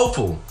 I'm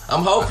hopeful. I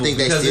think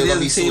they because still it gonna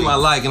be is a team sweet. I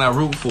like and I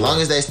root for. As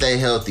long as they stay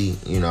healthy,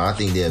 I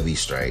think they'll be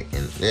straight.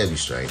 And they'll be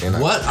straight. They're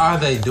not- What are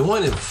they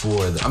doing it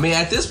for? I mean,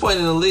 at this point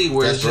in the league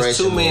where it's just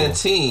two-man Desperation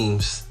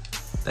teams,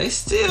 they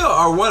still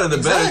are one of the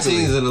better Exactly.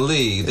 teams in the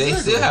league. They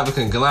Exactly. still have a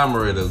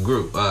conglomerate of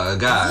group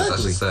guys, I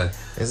should say.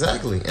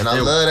 Exactly. And I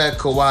love that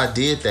Kawhi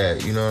did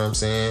that, you know what I'm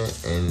saying?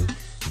 And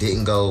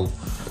didn't go,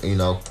 even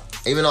though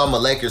I'm a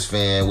Lakers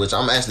fan, which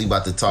I'm actually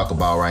about to talk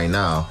about right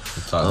now.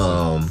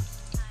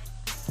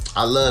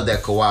 I love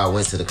that Kawhi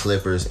went to the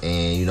Clippers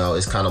and,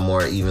 it's kind of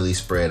more evenly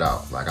spread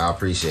out. Like, I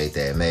appreciate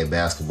that. It made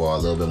basketball a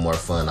little bit more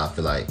fun, I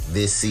feel like,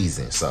 this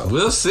season. So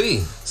We'll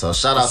see. So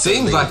shout out to the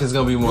seems league. like it's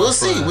gonna be more We'll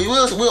fun. see.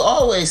 We'll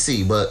always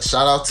see. But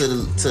shout out to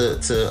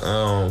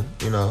the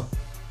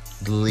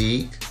the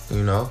league,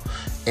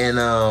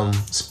 And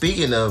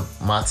speaking of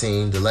my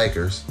team, the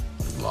Lakers,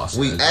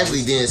 we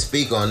actually didn't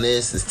speak on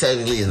this. It's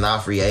technically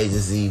not free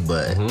agency,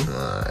 but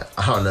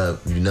I don't know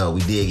if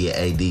we did get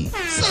AD.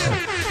 So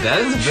That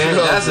is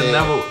that's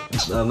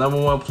a number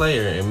one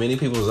player in many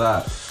people's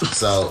eyes.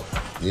 So,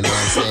 you know what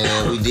I'm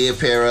saying? We did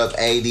pair up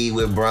AD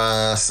with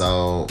Bron,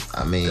 so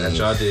I mean That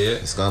y'all did.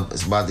 It's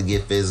about to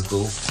get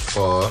physical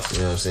for us, you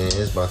know what I'm saying?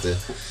 It's about to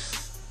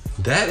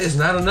That is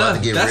not enough.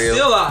 to get That's real.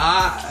 still an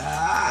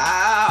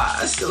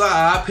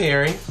odd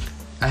pairing.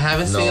 I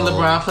haven't seen No.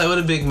 LeBron play with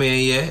a big man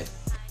yet.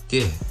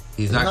 Yeah,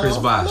 he's not Chris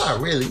Bosh. Not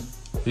really.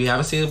 We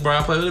haven't seen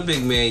LeBron play with a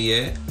big man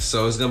yet,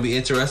 so it's gonna be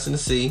interesting to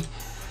see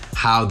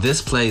how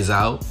this plays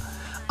out.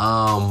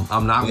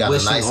 I'm not We got a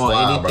wishing nice on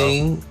squad,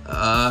 anything,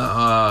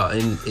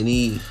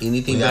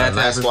 anything We got bad a to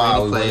nice happen squad. for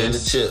We any winning the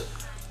players. chip.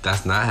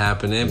 That's not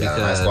happening We got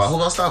a nice squad. Who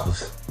because gonna stop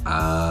us?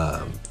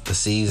 the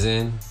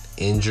season,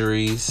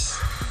 injuries.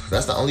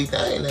 That's the only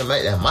thing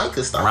that might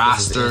could stop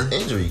Roster. us is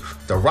injury.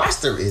 The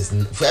roster is.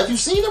 Have you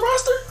seen the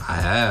roster? I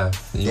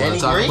have. You want Danny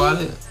to talk Green?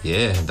 about it?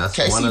 Yeah, that's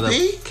one of the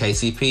KCP?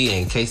 KCP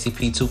and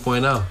KCP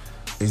 2.0.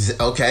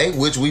 Okay,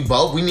 which we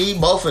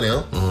need both of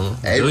them.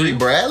 Avery Do you?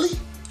 Bradley.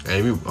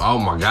 Oh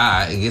my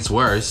God, it gets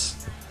worse.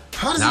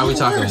 How does Now it we're get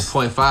talking worse?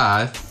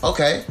 0.5.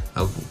 Okay,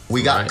 Oh,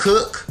 we got right.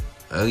 Cook.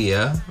 Oh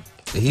yeah,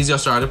 he's your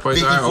starting point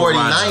 50, guard. 40,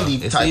 or Rondo? 90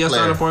 Is type he your player.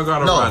 starting point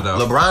guard or No, Rondo?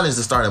 LeBron is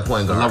the starting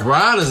point guard.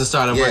 LeBron is the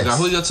starting point Yes. guard.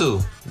 Who's your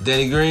two?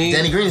 Danny Green.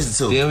 Danny Green is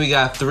the two. Then we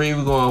got three.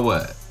 We going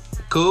what?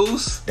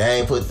 Kuz? They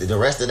ain't put the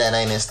rest of that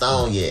ain't in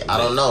stone yet. I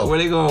don't know. Where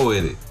they going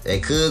with it? They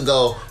could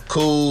go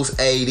Kuz,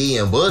 AD,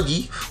 and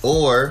Boogie,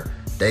 or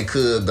they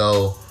could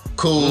go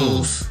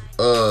Kuz,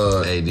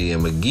 AD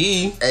and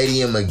McGee.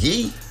 AD, and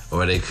McGee.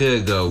 Or they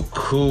could go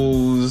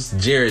Kuz,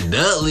 Jared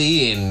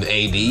Dudley, and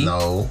AD.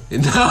 No.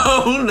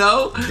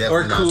 No. Definitely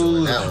Or not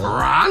doing that Kuz,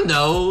 one.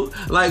 Rondo.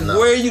 Like, No.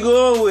 where are you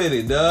going with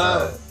it,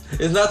 dog? No.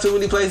 It's not too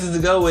many places to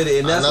go with it,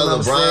 and I that's know what I'm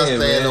LeBron's saying,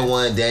 playing man. the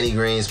one, Danny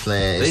Green's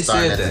playing. They It's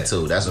starting said at that. the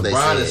two. That's what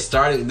LeBron they is said.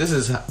 starting. This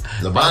is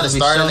LeBron is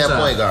starting that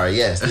point guard.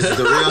 Yes, this is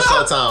the real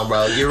showtime,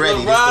 bro. Get ready.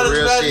 LeBron This is is the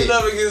real matching shit.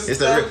 up against It's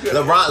the real,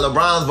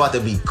 LeBron's about to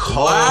be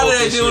cold. Why are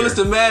they this doing year. this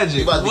to Magic?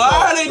 He about to be Why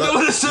cold. are they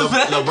doing this to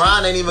Magic?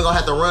 LeBron ain't even gonna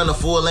have to run the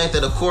full length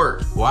of the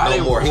court Why no they-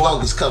 more. He why-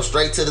 gonna just come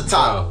straight to the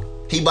top. Bro.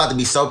 He about to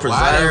be so Why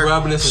they preserved,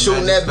 rubbing this in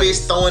shooting that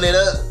Magic's bitch, throwing it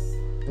up.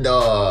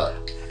 Dog.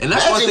 And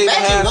that's one thing they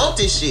Magic have. want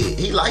this shit.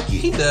 He like it.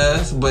 He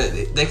does, but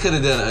they could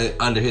have done it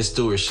under his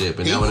stewardship.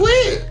 And He that would've-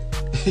 quit.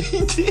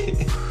 He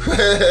did.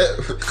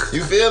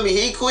 You feel me?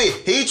 He quit.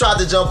 He tried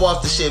to jump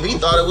off the ship. He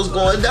thought it was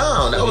going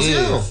down. That was It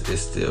him. is.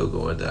 It's still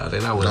going down.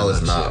 They're not winning. No, it's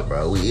that not, shit.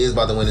 bro. We is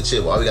about to win the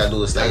chip. All we gotta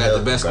do is stay I got the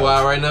healthy, best bro.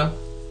 squad right now.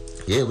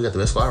 Yeah, we got the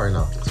best squad right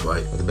now.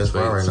 Sweet. The best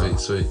squad right now.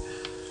 Sweet.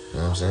 You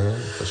know what I'm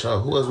saying? For sure.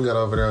 Who else we got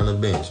over there on the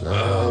bench?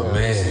 Oh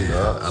man,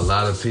 a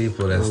lot of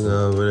people that's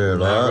over there,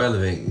 not dog.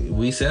 relevant.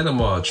 We said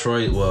them all.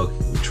 Troy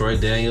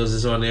Daniels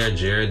is on there.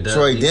 Jared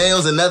Dudley. Troy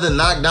Daniels, another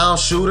knockdown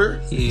shooter.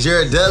 He-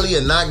 Jared Dudley,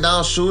 a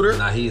knockdown shooter.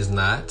 Nah, he is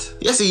not.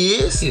 Yes, he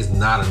is. He is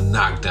not a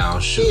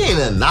knockdown shooter. He ain't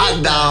a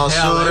knockdown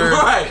Hell, shooter.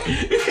 right?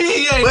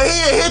 He ain't. But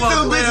he ain't hit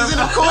them bitches in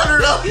the corner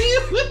though.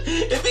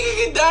 If he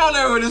can get down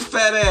there with his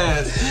fat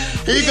ass,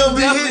 He gonna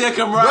be definitely hit. a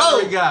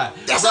camaraderie Bro, guy.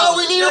 That's Bro, all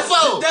we need him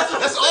for. That's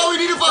That's all we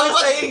need him for. Don't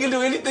say he can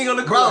do anything on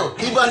the Bro,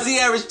 court. he about- he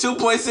averaged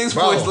 2.6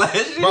 Bro, points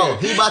last year. bro,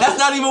 he about That's to-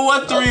 not even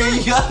 1 3 Okay.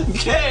 young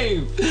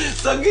game.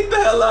 So get the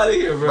hell out of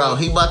here, bro. Bro,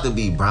 he about to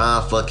be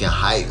Brian fucking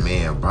hype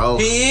man, bro.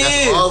 He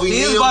That's is. all we He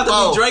need is him about to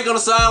for. be Drake on the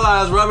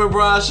sidelines, rubbing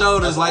Bron's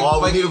shoulders That's like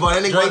all we need fucking him for.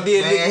 That nigga Drake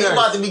did man, Nick he Nurse.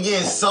 about to be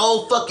getting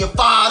so fucking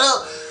fired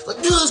up. Like,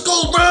 yeah, let's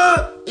go,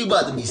 bro. He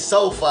about to be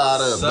so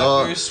fired up,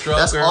 dog. Sucker,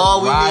 That's stroker,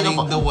 all we need riding him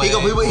for. the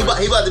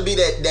He about to be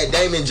that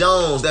Damon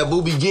Jones, that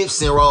Boobie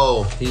Gibson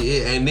role.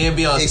 And then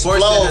be on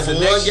Explode SportsCenter for the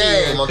one next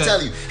year. game. I'm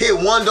telling you, hit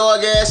one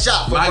dog ass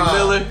shot for Mike Bron.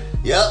 Miller.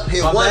 Yep,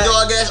 hit My one bad.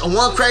 dog ass,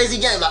 one crazy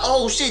game. Like,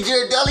 oh shit,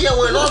 Jared Dudley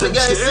went off in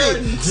game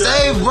Jared 6.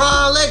 Save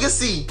Bron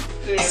legacy.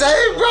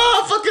 Save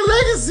Bron fucking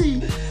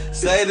legacy.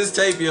 Say this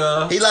tape,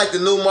 y'all. He like the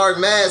new Mark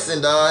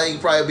Madsen, dog. He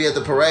probably be at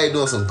the parade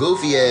doing some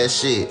goofy ass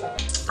shit.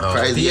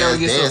 Crazy If he ever ass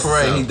gets to a dance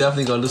parade, or he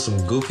definitely gonna do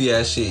some goofy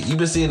ass shit. You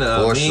been seeing a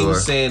For meme sure.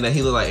 saying that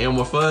he look like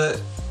Elmer Fudd?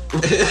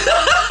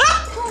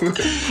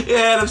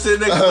 Yeah, I'm sitting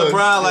next to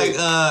LeBron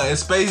like in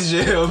Space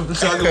Jam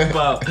talking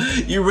about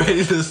you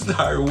ready to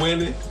start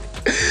winning.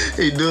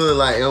 He doing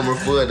like Elmer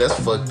Fudd. That's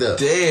fucked up.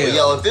 Damn. But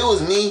yo, if it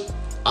was me,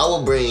 I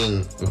would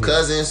bring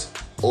Cousins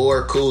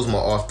or Kuzma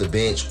off the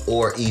bench,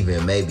 or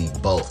even maybe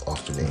both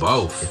off the bench.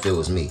 Both. If it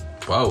was me.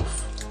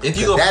 Both. If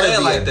you gonna play That'd it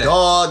be like a that.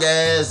 dog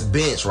ass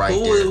bench right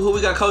there. Who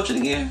we got coaching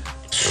again?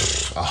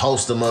 A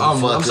host of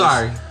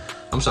motherfuckers.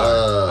 I'm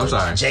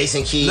sorry.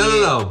 Jason Kidd.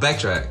 No.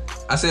 Backtrack.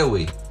 I said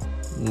we.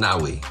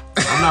 Not we.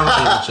 I'm not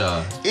running with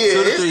y'all. Yeah,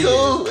 2 to 3 it's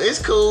cool. years.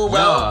 It's cool, bro.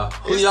 Y'all.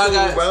 Who It's y'all cool,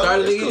 got bro.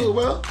 started It's again? cool,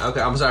 bro.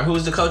 Okay, I'm sorry.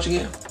 Who's the coach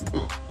again?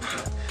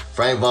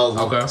 Frank Vogel,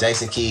 Okay.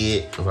 Jason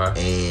Kidd,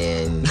 Okay.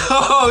 and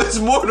Oh, it's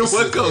more than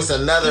one coach. it's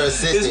another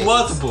assistant. It's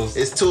multiples.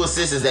 It's 2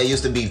 assistants that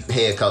used to be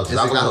head coaches.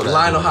 It's I forgot who the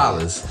Lionel other one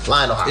Hollins. is.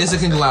 Lionel Hollins.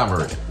 It's a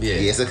conglomerate. Yeah,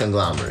 it's a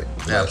conglomerate.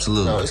 But,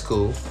 Absolutely. No, it's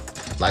cool.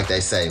 Like they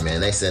say, man,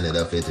 they set it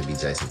up for it to be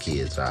Jason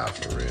Kidd's job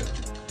for real.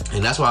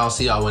 And that's why I don't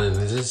see y'all winning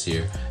this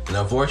year. And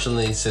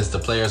unfortunately, since the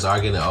players are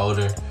getting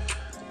older,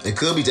 It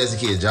could be Jason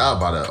Kidd's job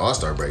by the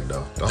All-Star break,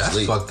 though. Don't that's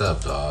sleep. fucked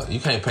up, dog. You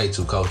can't pay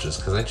 2 coaches,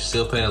 because ain't you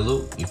still paying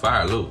Luke? You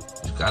fired Luke.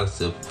 You gotta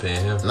still be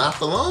paying him. Not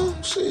for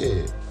long?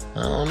 Shit.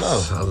 I don't know.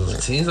 So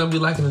the teams don't be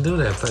liking to do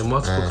that, play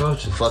multiple Man,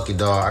 coaches. fuck it,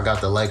 dog. I got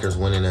the Lakers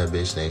winning that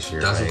bitch next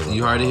year. That's I ain't what, gonna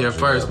you heard it here hold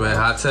first, up, man.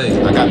 bro. I'll tell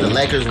you. I got the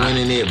Lakers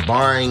winning it,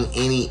 barring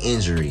any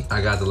injury.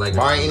 I got the Lakers.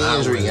 Barring any not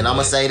injury. winning And I'm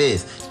going it. to say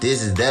this.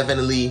 This is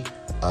definitely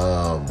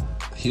the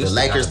Houston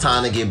Lakers' gotta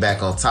time to get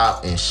back on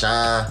top and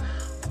shine.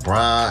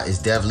 Bron is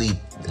definitely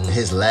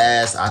his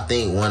last, I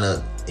think,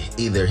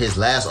 either his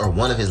last or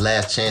one of his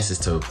last chances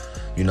to,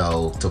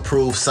 to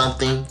prove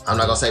something. I'm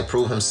not going to say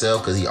prove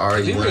himself because he If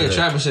already you one bring of a the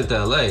championship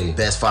to LA,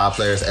 best 5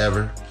 players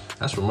ever.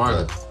 that's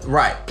remarkable.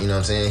 Right, you know what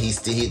I'm saying?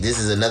 This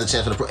is another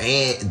chance for the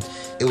and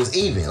it was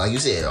even. Like you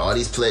said, all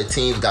these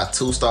teams got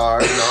 2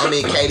 stars.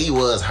 KD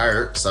was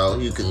hurt, so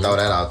you could throw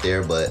that out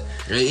there. But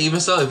Even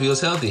so, if he was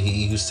healthy,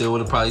 he still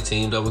would have probably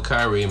teamed up with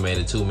Kyrie and made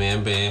a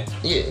 2-man band.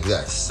 yeah,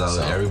 exactly.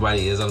 So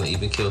everybody is on the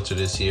even kilter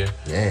this year.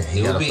 Yeah, he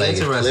It got would to be play the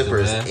interesting,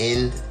 Clippers man.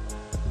 in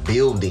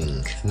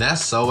building. And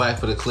that's so whack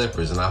for the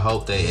Clippers, and I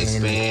hope they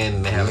expand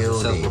and they have a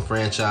building. successful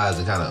franchise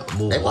and kind of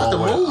move They about to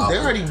onward. move.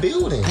 They're already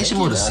building. They should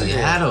move to Get outta here.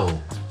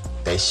 Seattle.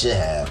 They should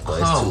have, but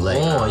it's Come too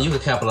late. now. on, you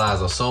could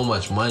capitalize on so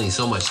much money,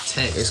 so much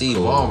tech. It's Steve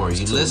cool. Ballmer, It's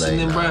you too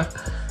listening, late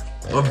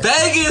bruh? now. Or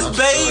Vegas, I'm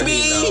sure he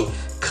baby! know.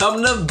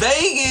 Come to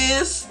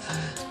Vegas!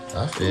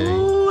 I feel you.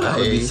 Ooh, that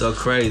would be Hey. so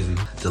crazy.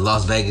 The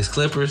Las Vegas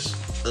Clippers?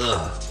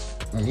 Ugh.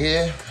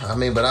 Yeah, I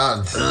mean, but I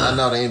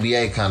know the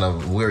NBA kind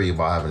of weary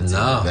about having a team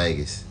No. in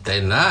Vegas. They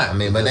not. I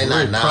mean, but they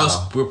not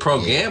now. We're pro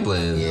Yeah.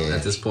 gambling Yeah.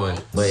 at this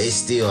point. But it's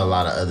still a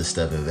lot of other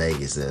stuff in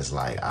Vegas that's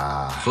like,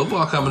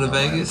 Football coming to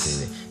I haven't Vegas?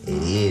 seen it.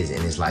 It is,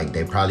 and it's like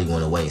they probably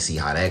want to wait and see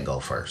how that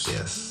go first.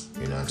 Yes.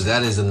 You know what I'm Because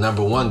saying? that is the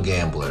number 1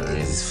 gambler. in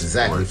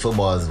Exactly. sport.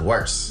 Football is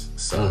worse.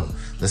 So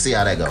let's see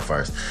how that go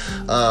first.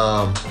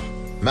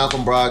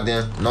 Malcolm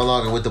Brogdon, no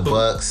longer with the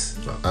Bucks.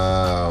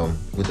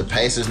 With the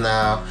Pacers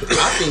now.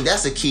 I think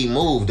that's a key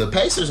move. The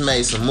Pacers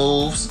made some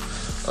moves.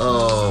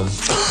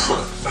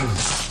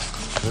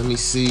 Let me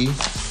see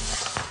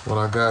what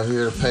I got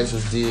here. The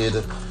Pacers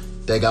did.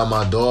 They got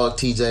my dog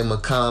TJ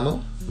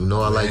McConnell. You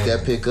know I like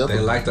that pickup. They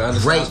like the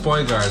undersized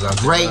point guards out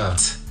there. Great now.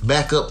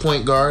 backup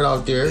point guard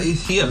out there.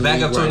 He a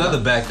backup to Right another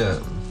now.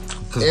 backup.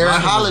 'Cause Aaron Brogdon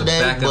was a Holiday,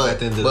 backup at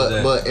the end of the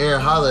day. but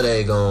Aaron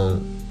Holiday gonna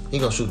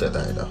shoot that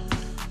thing though.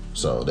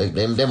 So they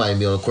might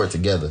be on the court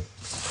together.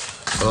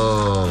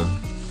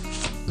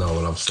 No,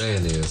 what I'm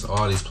saying is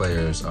all these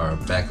players are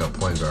backup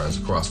point guards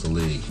across the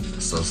league.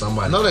 So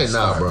somebody. No, they can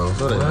not, start. bro.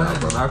 No, they not,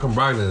 bro. Malcolm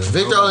Brogdon. is-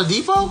 Victor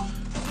Oladipo?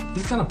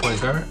 He's kind of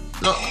point guard.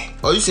 No.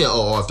 Oh, you saying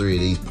all 3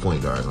 of these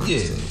point guards on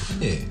this team?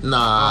 Yeah.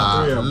 Nah,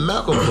 All 3 of 'em.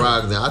 Malcolm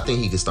Brogdon. I think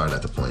he could start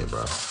at the point,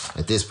 bro.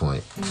 At this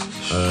point,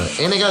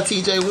 and they got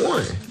T.J.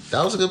 Warren.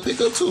 That was a good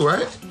pickup too,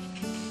 right?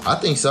 I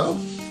think so.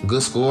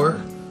 Good scorer.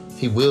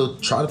 He will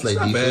try to play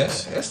Not bad.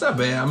 defense. It's not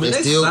bad. I mean, They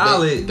they still-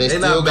 solid. they They're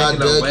still not got making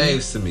no Dougie.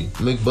 waves to me.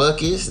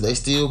 McBuckets. They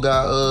still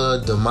got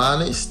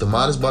Demonis.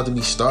 Demonis about to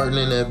be starting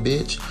in that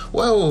bitch.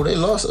 Whoa, they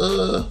lost they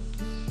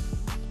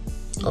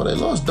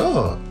lost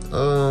dog.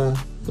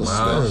 What's his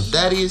Miles.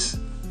 name?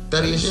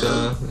 Thaddeus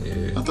Young.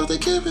 Yeah. I thought they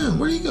kept him.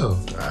 Where'd he go?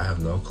 I have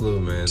no clue,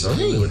 man. Don't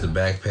Damn. be with the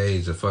back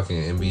page of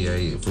fucking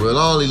NBA. Well,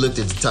 I only looked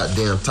at the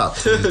top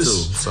 22.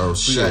 So We got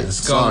shit. to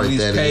scroll Sorry, these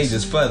Thaddeus.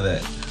 pages for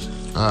that.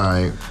 All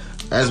right.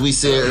 As we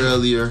said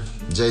earlier,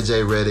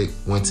 JJ Redick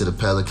went to the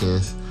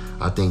Pelicans.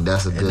 I think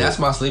that's a good. And that's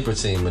my sleeper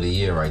team of the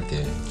year right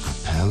there.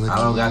 Pelicans. I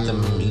don't got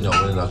them, winning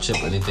no chip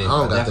or anything. I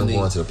don't but got them definitely-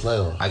 going to the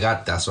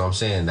playoffs. That's what I'm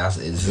saying.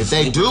 If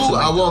they do,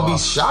 I won't be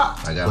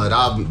shocked. I got But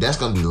them. that's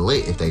gonna be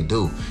lit if they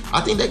do. I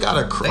think they got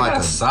They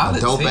got a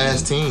solid dope team.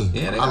 ass team.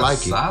 Yeah, they I got like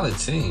a it. solid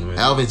team, man.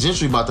 Alvin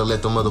Gentry about to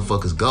let them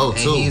motherfuckers go And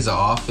too. he's an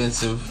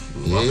offensive,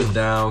 Yeah. up and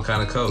down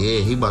kind of coach. Yeah,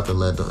 he about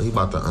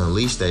to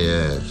unleash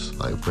their ass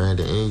like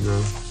Brandon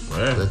Ingram.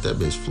 Yeah. Let that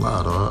bitch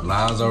fly, dog.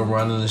 Lonzo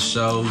running the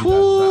show. You got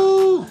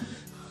Woo!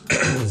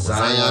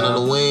 Zion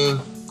on the wing.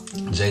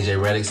 JJ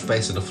Redick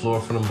spacing the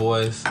floor for them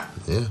boys.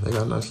 Yeah, they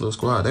got a nice little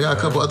squad. They got a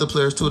couple other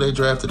players too. They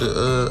drafted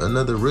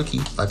another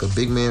rookie, like a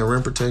big man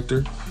rim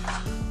protector. They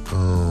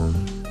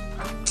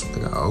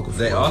got Okafor.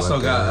 They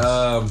also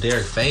got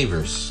Derek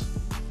Favors.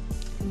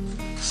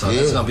 So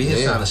that's gonna be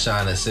his time to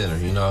shine at center.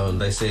 You know,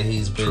 they said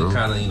he's been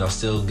kind of,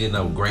 still getting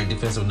up great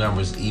defensive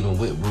numbers even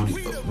with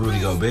Rudy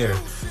Gobert.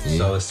 Yeah.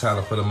 So it's time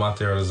to put him out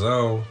there on his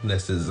own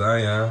next to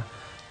Zion.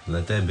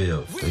 Let that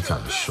build. They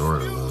kind of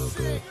short a little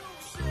bit.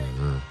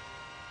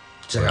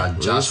 They got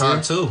Josh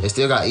Hart too. They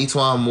still got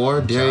Etuan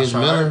Moore, Darius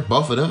Miller.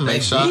 Both of them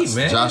make shots.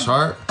 Man. Josh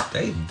Hart.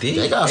 They did.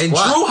 They got and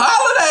squad. Drew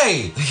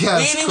Holiday. He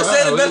didn't even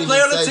say the best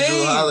player on the team.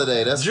 Drew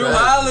Holiday. That's Drew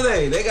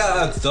Holiday. They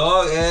got a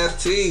dog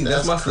ass team.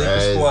 That's my sleeper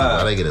squad.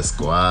 Why they get a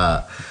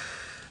squad?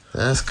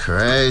 That's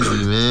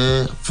crazy,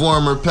 man.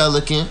 Former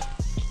Pelican,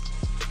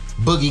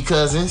 Boogie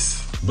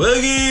Cousins.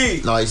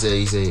 Boogie. No, he said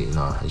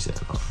no.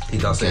 He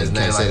don't say his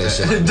name like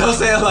that. Don't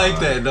say it like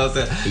that. Don't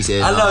say it. He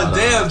said, I know,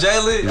 damn,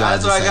 Jalen.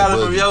 That's why I got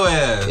it from your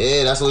ass.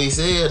 Yeah, that's what he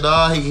said,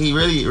 dog. He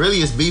really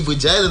is beef with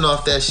Jalen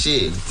off that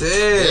shit.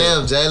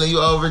 Damn, Jalen, you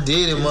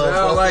overdid it, motherfucker.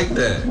 I don't like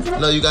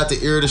that. No, you got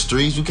the ear of the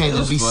streets. You can't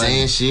just be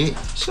saying shit.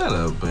 Shut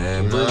up,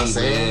 man. You know Boogie,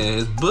 man.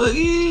 It's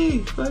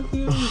Boogie. Fuck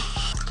you.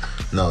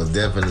 No,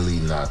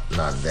 definitely not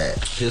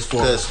that. His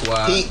former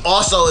squad. He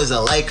also is a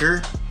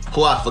Laker.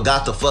 Who I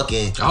forgot to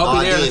fucking. I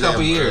hope he's there in a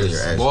couple years.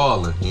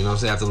 Balling. You know what I'm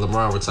saying? After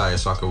LeBron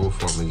retires, so I can root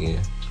for him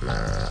again.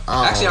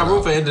 Actually, I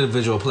root for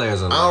individual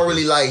players. I don't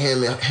really like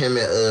him and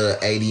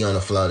AD on the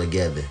floor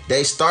together.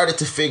 They started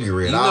to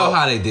figure it out. You know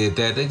how they did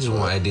that? They just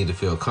want AD to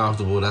feel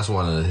comfortable. That's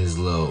one of his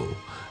little,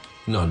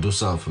 do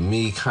something for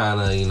me kind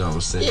of, you know what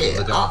I'm saying?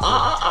 Yeah, but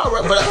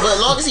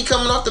as long as he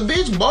coming off the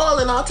bench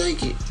balling, I'll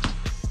take it.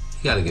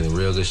 He got to get in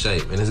real good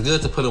shape. And it's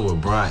good to put him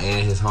with Bron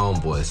and his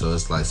homeboy. So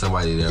it's like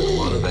somebody there to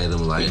motivate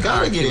him. Like, you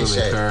gotta get in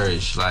shape.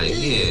 Encouraged. Like, get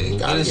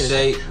in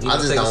shape. I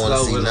just don't want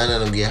to see none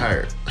of them get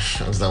hurt. I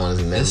just don't want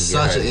to see none of them get hurt. It's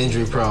such an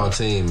injury-prone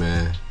team,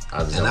 man.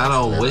 I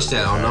don't wish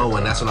that on no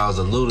one. That's what I was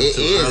alluding to. It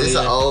is. It's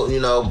an old,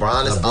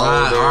 Bron is older.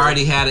 Bron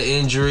already had an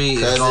injury.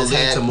 It's going to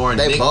lead to more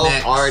They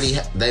both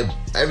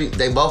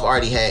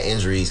already had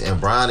injuries, and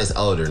Bron is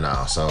older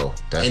now, so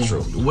that's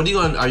true. What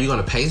are you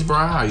going to pace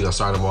Bron? Are you going to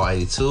start him all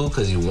 82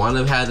 because you want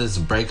to have this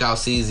breakout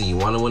season, you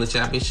want to win a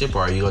championship,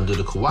 or are you going to do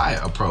the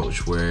Kawhi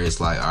approach where it's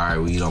like, all right,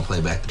 well, you don't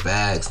play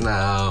back-to-backs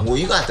now? Well,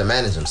 you got to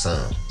manage him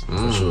some,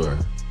 for sure.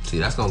 See,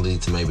 that's gonna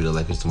lead to maybe the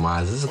Lakers'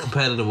 demise. This is a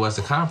competitive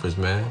Western Conference,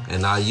 man.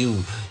 And now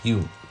you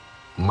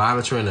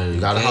monitoring and you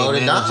gotta hold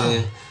it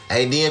down.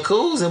 AD and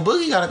Kuz and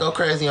Boogie gotta go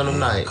crazy on them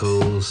nights.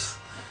 Kuz,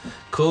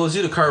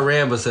 you the Kurt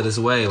Rambis of this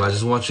wave. I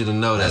just want you to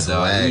know that,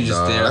 dog. Wag, you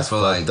just there that's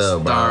for like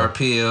up, star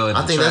appeal. And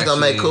I think that's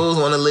gonna make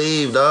Kuz want to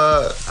leave,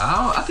 dog.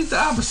 I think the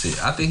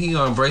opposite. I think he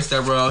gonna embrace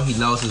that role. He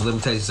knows his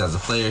limitations as a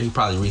player. He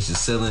probably reached his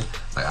ceiling.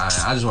 Like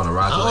I just want to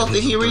rock. I don't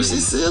think he reached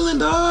his ceiling,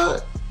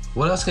 dog.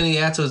 What else can he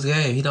add to his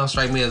game? He don't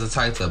strike me as the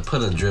type to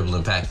put a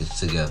dribbling package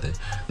together.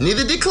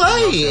 Neither did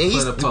Clay.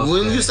 And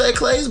wouldn't you say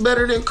Clay's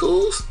better than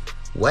Kuz?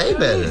 Way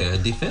better. Yeah,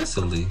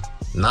 defensively.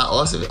 Not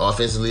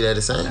offensively, they're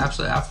the same.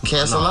 Absolutely.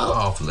 Cancel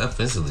out.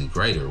 Offensively,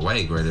 greater,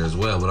 way greater as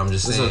well. But I'm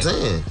just saying. That's what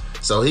I'm saying.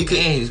 So he could.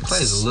 Yeah, he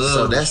plays a little.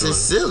 So that's his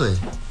ceiling.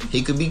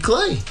 He could be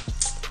Clay.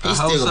 He's I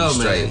hope still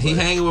so, man. He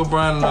hanging with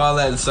Bron and all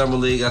that in Summer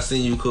League. I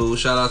seen you, cool.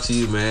 Shout out to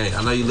you, man.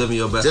 I know you living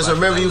your best life. Just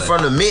remember you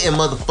from the mitten,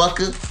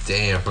 motherfucker.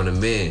 Damn, from the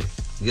mitten.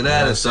 Get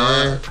out of it,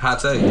 son. Hot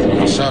take.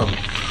 So,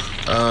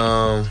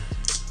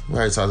 we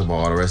already talked about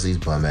all the rest of these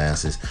bum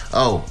asses.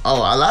 Oh,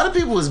 a lot of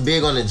people was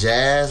big on the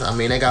Jazz. I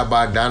mean, they got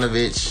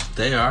Bogdanovich.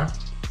 They are.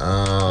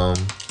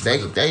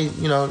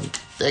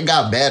 They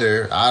got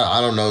better.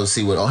 I don't know.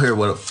 See what all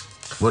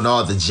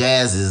the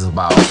Jazz is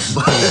about.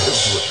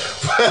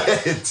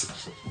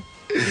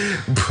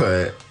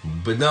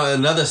 But no,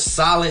 another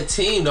solid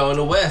team though in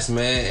the West,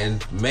 man.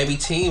 And maybe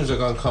teams are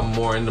gonna come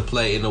more into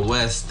play in the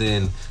West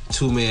than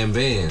two-man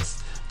bands.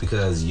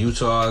 Because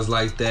Utah is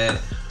like that.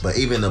 But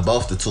even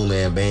both the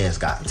two-man bands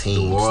got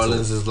teams. New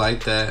Orleans is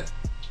like that.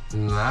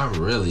 Not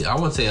really. I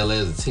wouldn't say LA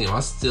is a team. I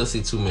still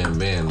see two-man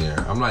band there.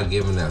 I'm not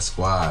giving that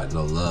squad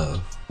no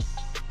love.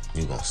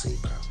 You gonna see,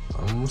 bro.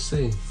 I'm gonna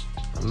see.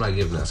 I'm not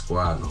giving that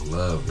squad no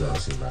love, though.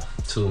 See, bro.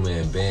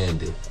 Two-man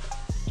bandit.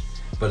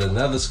 But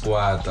another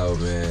squad, though,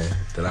 man,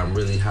 that I'm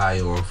really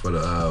high on for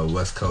the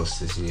West Coast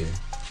this year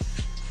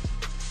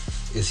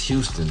is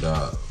Houston,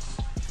 dog.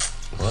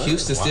 What?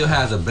 Houston still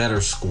has a better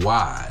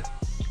squad.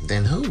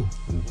 Than who?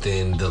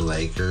 Than the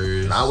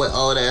Lakers. Not with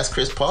old ass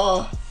Chris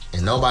Paul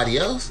and nobody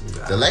else.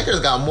 The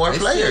Lakers got more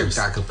players.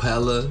 They still got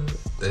Capella.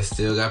 They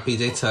still got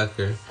PJ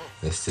Tucker.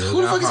 They still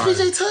who got the fuck is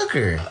PJ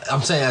Tucker?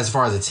 I'm saying as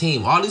far as a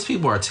team, all these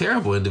people are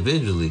terrible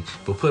individually,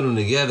 but put them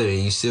together and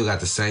you still got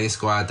the same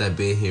squad that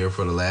been here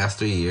for the last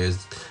 3 years.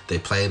 They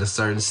play in a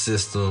certain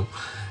system.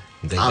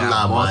 They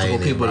got multiple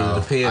people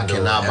to depend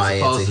on as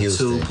opposed to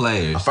two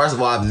players. First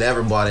of all, I've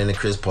never bought into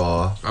Chris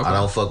Paul. Okay. I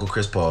don't fuck with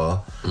Chris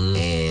Paul.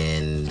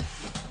 And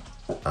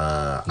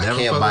I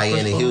can't buy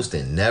into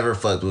Houston. Never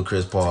fucked with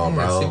Chris Paul,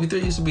 bro.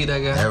 CP3 used to be that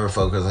guy. Never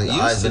fucked with him. He's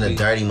always been a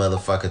dirty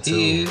motherfucker too.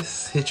 He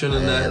is. Hit you in the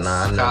nuts.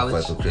 Nah, I never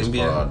fucked with Chris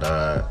NBA. Paul,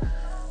 dog.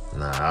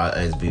 Nah, I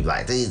always be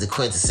like, he's the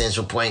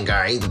quintessential point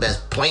guard. He's the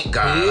best point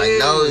guard. Like,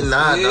 no, he's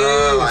not,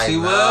 dog. Like, he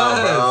no,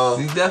 was. bro.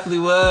 He definitely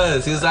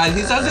was. He was like,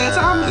 he's Isaiah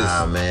Thomas.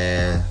 Nah,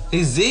 man.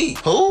 He's Zeke.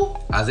 Who?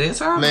 Isaiah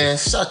Thomas. Man,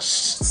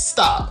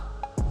 stop.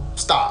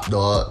 Stop,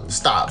 dog.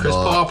 Stop, Chris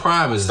dog. Paul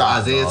Prime is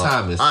Stop, Isaiah dog.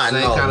 Thomas. I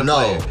Same know, kind of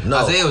player. no.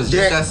 Isaiah was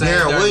just that same.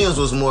 Darren Williams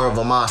was more of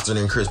a monster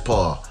than Chris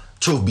Paul.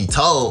 Truth be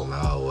told.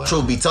 No way.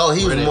 Truth be told,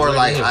 he was more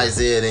like him?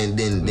 Isaiah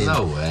than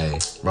No way.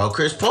 Bro,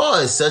 Chris Paul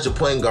is such a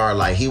point guard,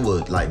 like he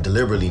would like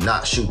deliberately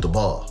not shoot the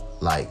ball.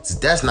 Like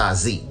that's not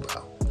Zeke,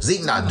 bro.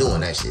 Zeke not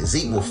doing that shit.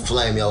 Zeke will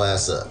flame your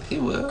ass up. He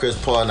will. Chris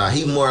Paul, nah,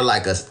 he more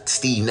like a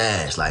Steve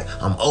Nash. Like,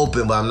 I'm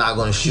open, but I'm not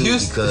gonna shoot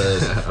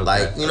because, Okay.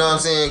 like, you know what I'm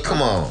saying?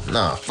 Come on,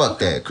 nah, fuck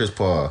that, Chris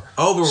Paul.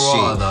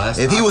 Overall, though, that's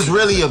if he not was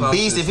really a focus.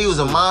 beast, if he was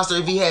a monster,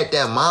 if he had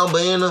that Mamba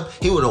in him,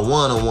 he would have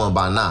won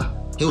by now.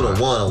 He would have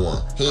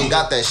won. He ain't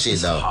got that shit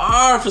though.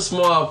 Hard for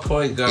small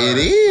point guard. It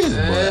is,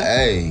 but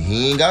hey,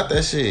 he ain't got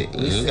that shit.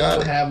 He ain't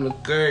got it. Having a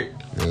Kurt.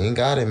 He ain't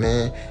got it,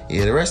 man.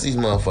 Yeah, the rest of these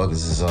motherfuckers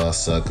is all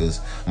suckers.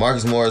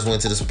 Marcus Morris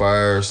went to the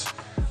Spurs.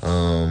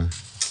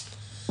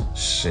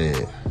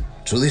 Shit.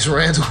 Julius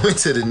Randle went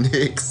to the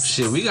Knicks.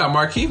 Shit, we got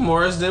Markieff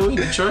Morris, then we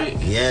Detroit.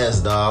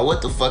 Yes, dog.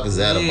 What the fuck is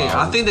that about?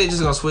 I think they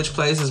just gonna switch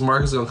places.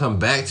 Marcus gonna come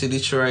back to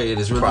Detroit, and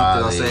it's really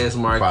gonna say it's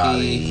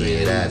Markieff.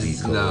 Yeah, that'd be and,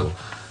 cool. you know,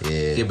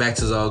 Yeah. get back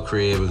to his old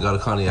crib and go to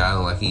Coney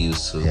Island like he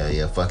used to.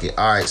 Yeah, fuck it.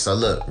 All right, so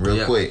look,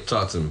 real quick.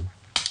 Talk to me.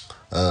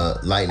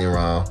 Lightning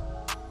round.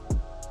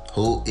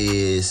 Who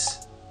is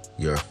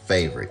your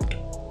favorite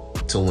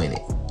to win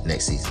it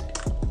next season?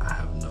 I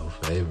have no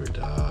favorite,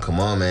 dog. Come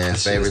on, man.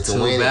 This shit Favorite is to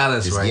too win it.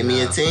 balanced Just right give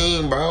me now. a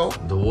team, bro.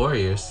 The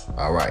Warriors.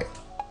 All right.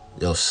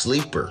 Your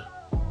sleeper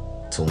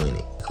to win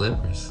it.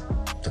 Clippers.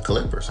 The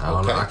Clippers. I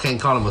don't know. I can't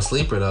call them a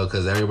sleeper though,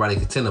 because everybody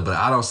contender. But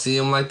I don't see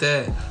them like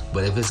that.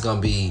 But if it's gonna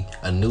be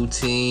a new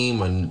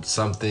team or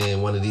something,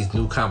 one of these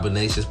new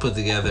combinations put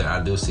together,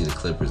 I do see the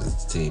Clippers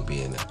as the team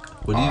being there.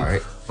 What do you? All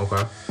right.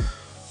 Okay.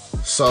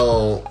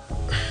 So,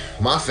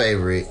 my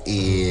favorite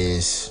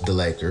is the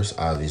Lakers,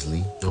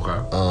 obviously.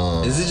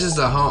 Okay. Is it just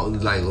a home?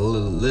 Like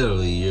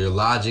literally, your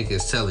logic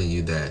is telling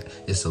you that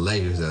it's the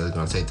Lakers that are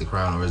gonna take the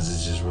crown, or is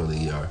it just really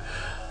your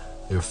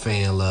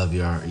fan love,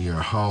 your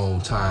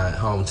home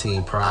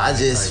team pride? I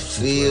just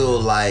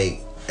feel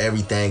like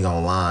everything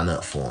gonna line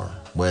up for them.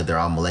 Whether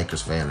I'm a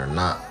Lakers fan or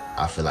not,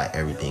 I feel like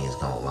everything is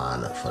gonna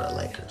line up for the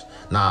Lakers.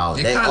 Now,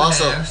 they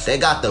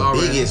got the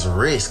biggest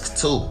risk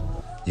too.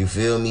 You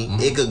feel me?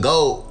 Mm-hmm. It could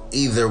go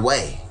either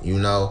way, you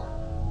know.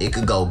 It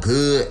could go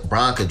good.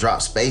 Bron could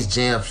drop Space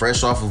Jam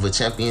fresh off of a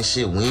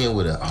championship win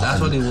with a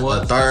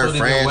third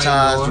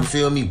franchise, you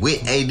feel me?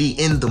 With AD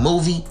in the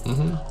movie.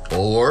 Mm-hmm.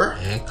 Or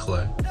and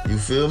Clay. You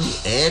feel me?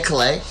 And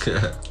Clay.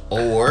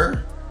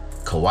 Or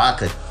Kawhi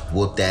could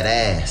whoop that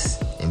ass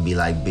and be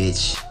like,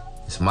 bitch,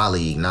 it's my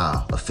league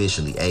now.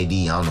 Officially, AD,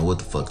 I don't know what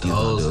the fuck you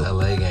gonna do. Those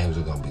LA games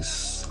are gonna be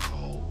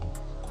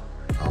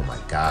oh my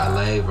God.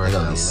 LA versus They're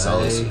gonna be LA.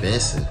 so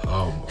expensive.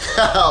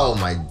 Oh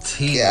my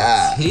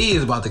God. He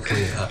is about to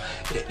clean up.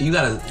 You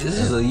gotta, this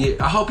is a year.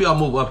 I hope y'all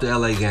move up to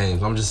LA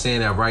games. I'm just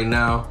saying that right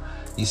now.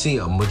 You see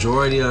a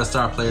majority of the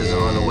star players are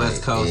on the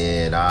West Coast.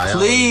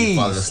 Please,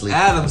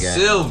 Adam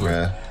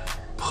Silver.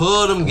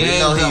 Pull them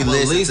games up at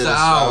least an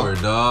hour,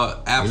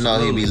 dog.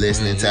 Absolutely. You know he be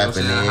listening,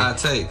 tapping in. Hot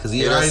take, because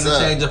he already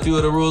changed a few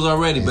of the rules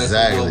already based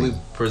on what we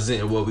present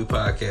and what we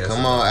podcast.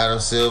 Come on, Adam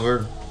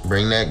Silver.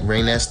 Bring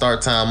that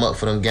start time up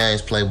for them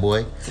games,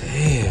 Playboy.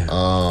 Damn.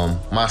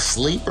 My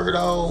sleeper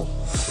though.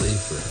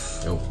 Sleeper.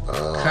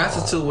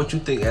 Constitute what you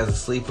think as a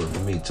sleeper for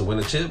me, to win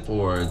a chip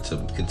or to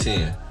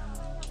contend.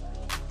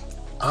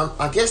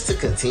 I guess to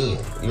contend.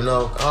 You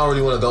know, I don't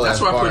really want to go. That's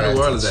as where I far put New as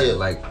Orleans chip. at,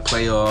 like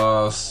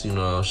playoffs, you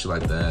know, shit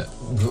like that.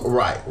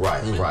 Right.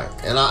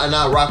 And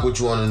I rock with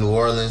you on the New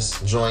Orleans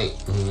joint,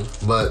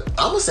 but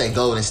I'm gonna say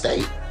Golden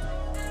State.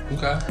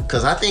 Okay.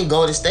 Because I think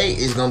Golden State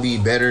is gonna be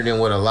better than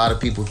what a lot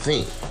of people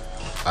think.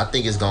 I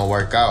think it's gonna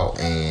work out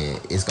and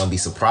it's gonna be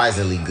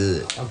surprisingly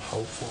good. I'm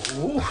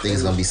hopeful. I think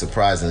it's gonna be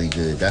surprisingly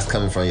good. That's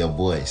coming from your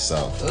boy.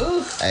 So,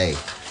 hey,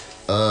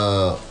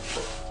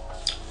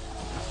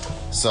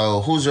 so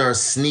who's your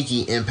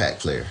sneaky impact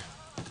player?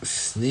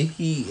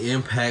 Sneaky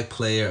impact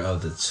player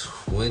of the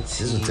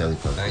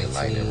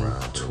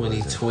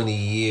 2020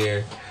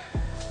 year.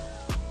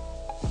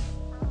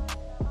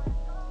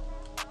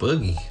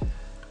 Boogie.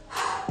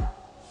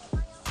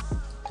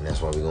 And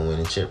that's why we're gonna win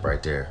the chip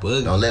right there.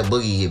 Boogie. Don't let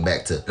Boogie get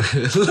back to AD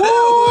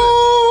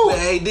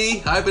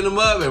hyping him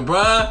up and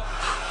Bron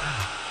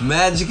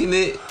magicking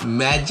it.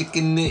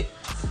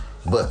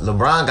 But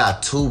LeBron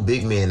got two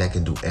big men that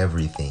can do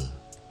everything.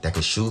 That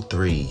can shoot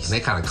threes.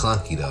 And they kind of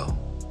clunky though.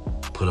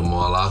 Put them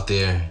all out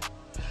there.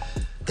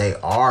 They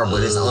are,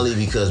 but it's only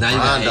because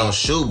Bron don't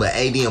shoot. But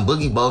AD and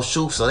Boogie both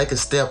shoot, so they can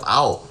step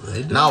out.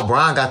 Now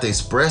Bron got the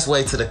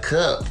expressway to the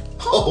cup.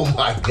 Oh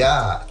my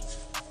God.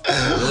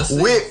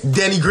 with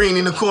Danny Green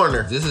in the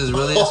corner. This is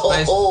really a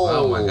space.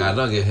 Oh my God!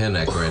 Don't give him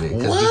that credit.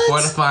 Because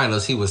before the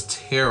finals, he was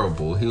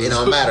terrible. It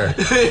don't matter.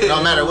 It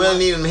don't matter. We don't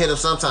need him to hit him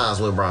sometimes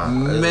with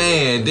Bron.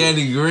 Man,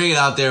 Danny Green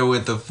out there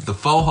with the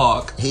faux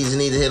hawk. He just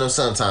need to hit him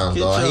sometimes,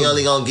 dog. He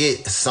only gonna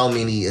get so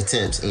many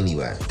attempts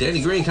anyway.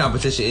 Danny Green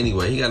competition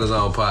anyway. He got his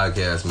own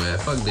podcast, man.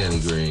 Fuck Danny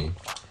Green.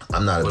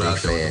 I'm not a big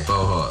fan,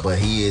 but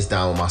he is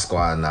down with my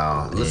squad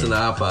now. Listen to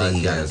our podcast. I think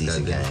he got a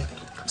decent game.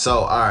 So,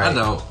 all right. I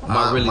don't.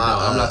 I really don't.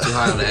 I'm not too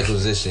high on the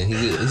acquisition.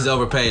 He's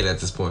overpaid at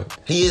this point.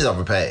 He is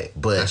overpaid,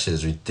 but that shit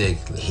is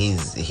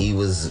ridiculous. He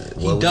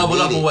doubled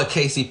up on what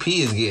KCP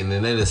is getting,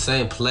 and they're the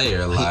same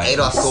player. Like, he ate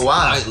off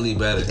Kawhi. Slightly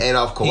better. He ate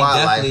off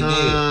Kawhi. Like,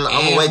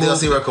 I'm gonna wait till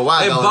see where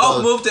Kawhi goes. They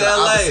both moved to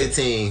LA.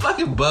 Team.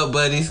 Fucking butt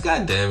buddies.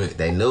 God damn it.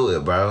 They knew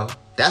it, bro.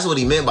 That's what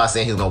he meant by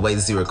saying he was gonna wait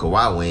to see where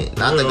Kawhi went,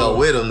 not to go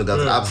with him to go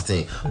to the opposite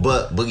team.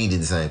 But Boogie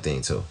did the same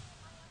thing too.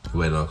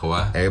 Waiting on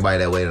Kawhi? Everybody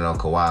that waited on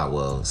Kawhi,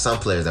 well, some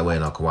players that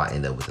waited on Kawhi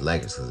ended up with the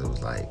Lakers because it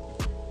was like,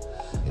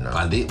 you know.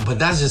 But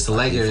that's just the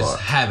Lakers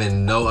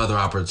having no other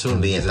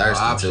opportunities. Being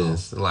thirsty too.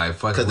 Like,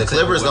 fuck. Because the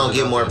Clippers gonna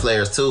get more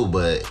players too,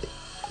 but,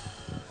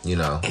 you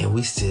know. And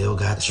we still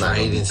got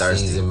trading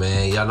season,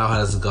 man. Y'all know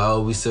how this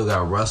go. We still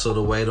got Russell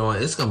to wait on.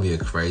 It's gonna be a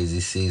crazy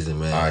season,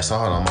 man. All right, so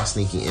hold on. My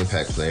sneaky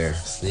impact player.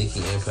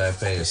 Sneaky impact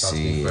player. Let's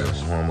see, who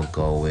I'm gonna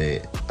go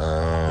with.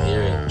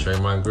 Here,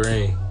 Draymond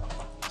Green.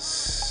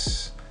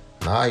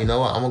 Nah, you know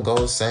what? I'm gonna go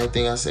with the same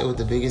thing I said with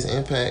the biggest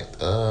impact.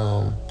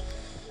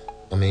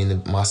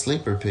 My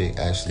sleeper pick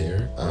actually.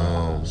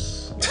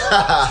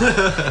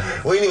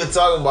 We ain't even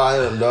talking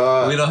about him,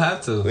 dog. We don't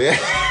have to.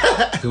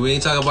 Cause we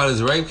ain't talking about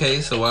his rape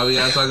case, so why we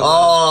gotta talk about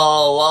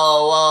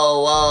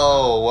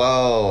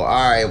whoa.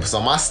 Alright,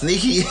 so my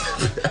sneaky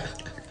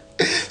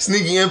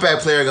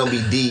impact player gonna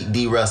be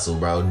D Russell,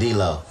 bro.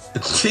 D-Lo.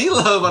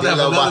 D-Lo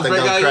about to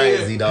go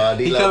crazy, dog.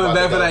 He coming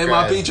back for that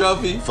MIP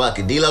trophy? Fuck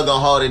it. D-Lo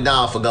gonna hold it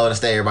down for Golden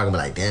State. Everybody gonna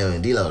be like,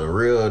 damn, D-Lo the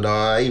real,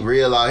 dog. He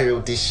real out here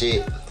with this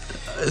shit.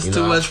 It's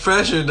too much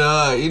pressure,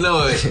 dog. You know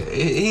what?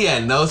 He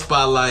had no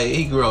spotlight.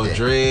 He grew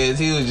dreads.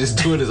 He was just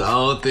doing his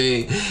own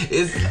thing.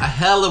 It's a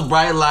hell of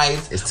bright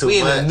lights. It's too much.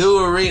 We in a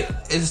new arena.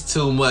 It's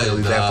too much,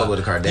 we back up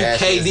with the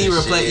Kardashians. You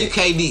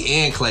KD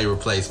and Clay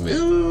replacement.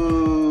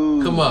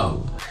 Ooh. Come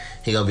on.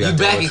 He gonna be out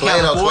there with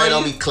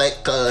Clay.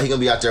 He gonna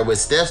be out there with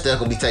Steph. Steph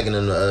gonna be taking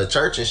them to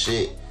church and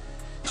shit.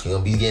 He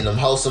gonna be getting them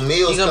wholesome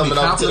meals coming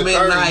up to the Currys. He gonna be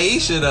complimenting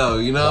Aisha though.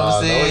 You know what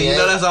I'm saying? You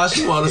know that's all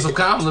she wanted, some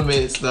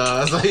compliments,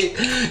 dog. So he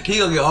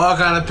gonna get all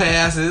kind of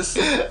passes.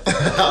 It's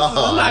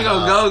not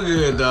gonna go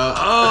good, dog.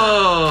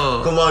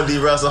 Oh, come on, D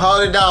Russell,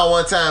 hold it down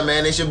one time,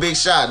 man. It's your big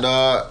shot,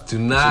 dog. Do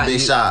not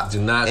take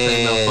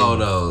no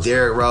photos.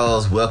 Derrick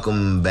Rose,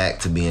 welcome back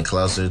to being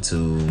closer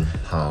to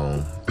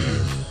home.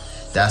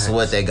 That's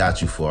what they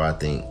got you for, I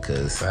think.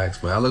 Cause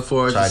facts, man. I look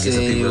forward to seeing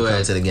some people you to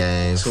come to the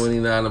games.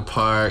 29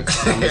 Park,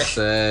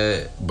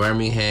 Somerset,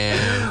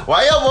 Birmingham.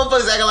 Why y'all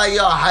motherfuckers acting like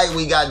y'all hype?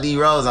 We got D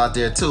Rose out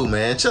there too,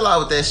 man. Chill out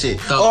with that shit.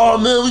 Oh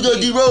man, we got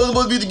D Rose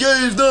supposed to be the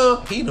games,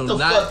 dog. He do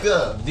not. Fuck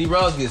up. D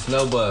Rose gets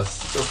no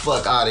bus. Get the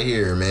fuck out of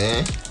here,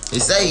 man. They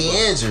say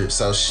he injured,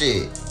 so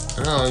shit.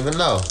 I don't even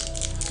know.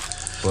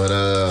 But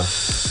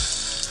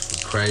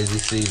crazy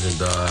season,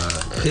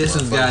 dog.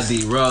 Pistons got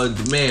D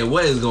Rose. Man,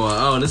 what is going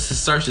on? This is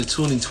search of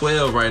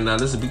 2012 right now.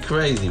 This would be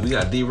crazy. We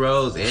got D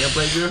Rose and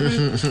Blake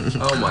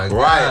Griffin. Oh my god.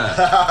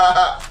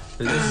 Right.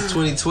 This is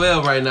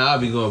 2012 right now. I'll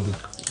be going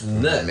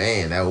nuts.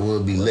 Man, that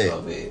would be lit.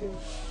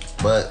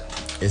 But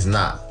it's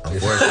not,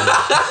 unfortunately.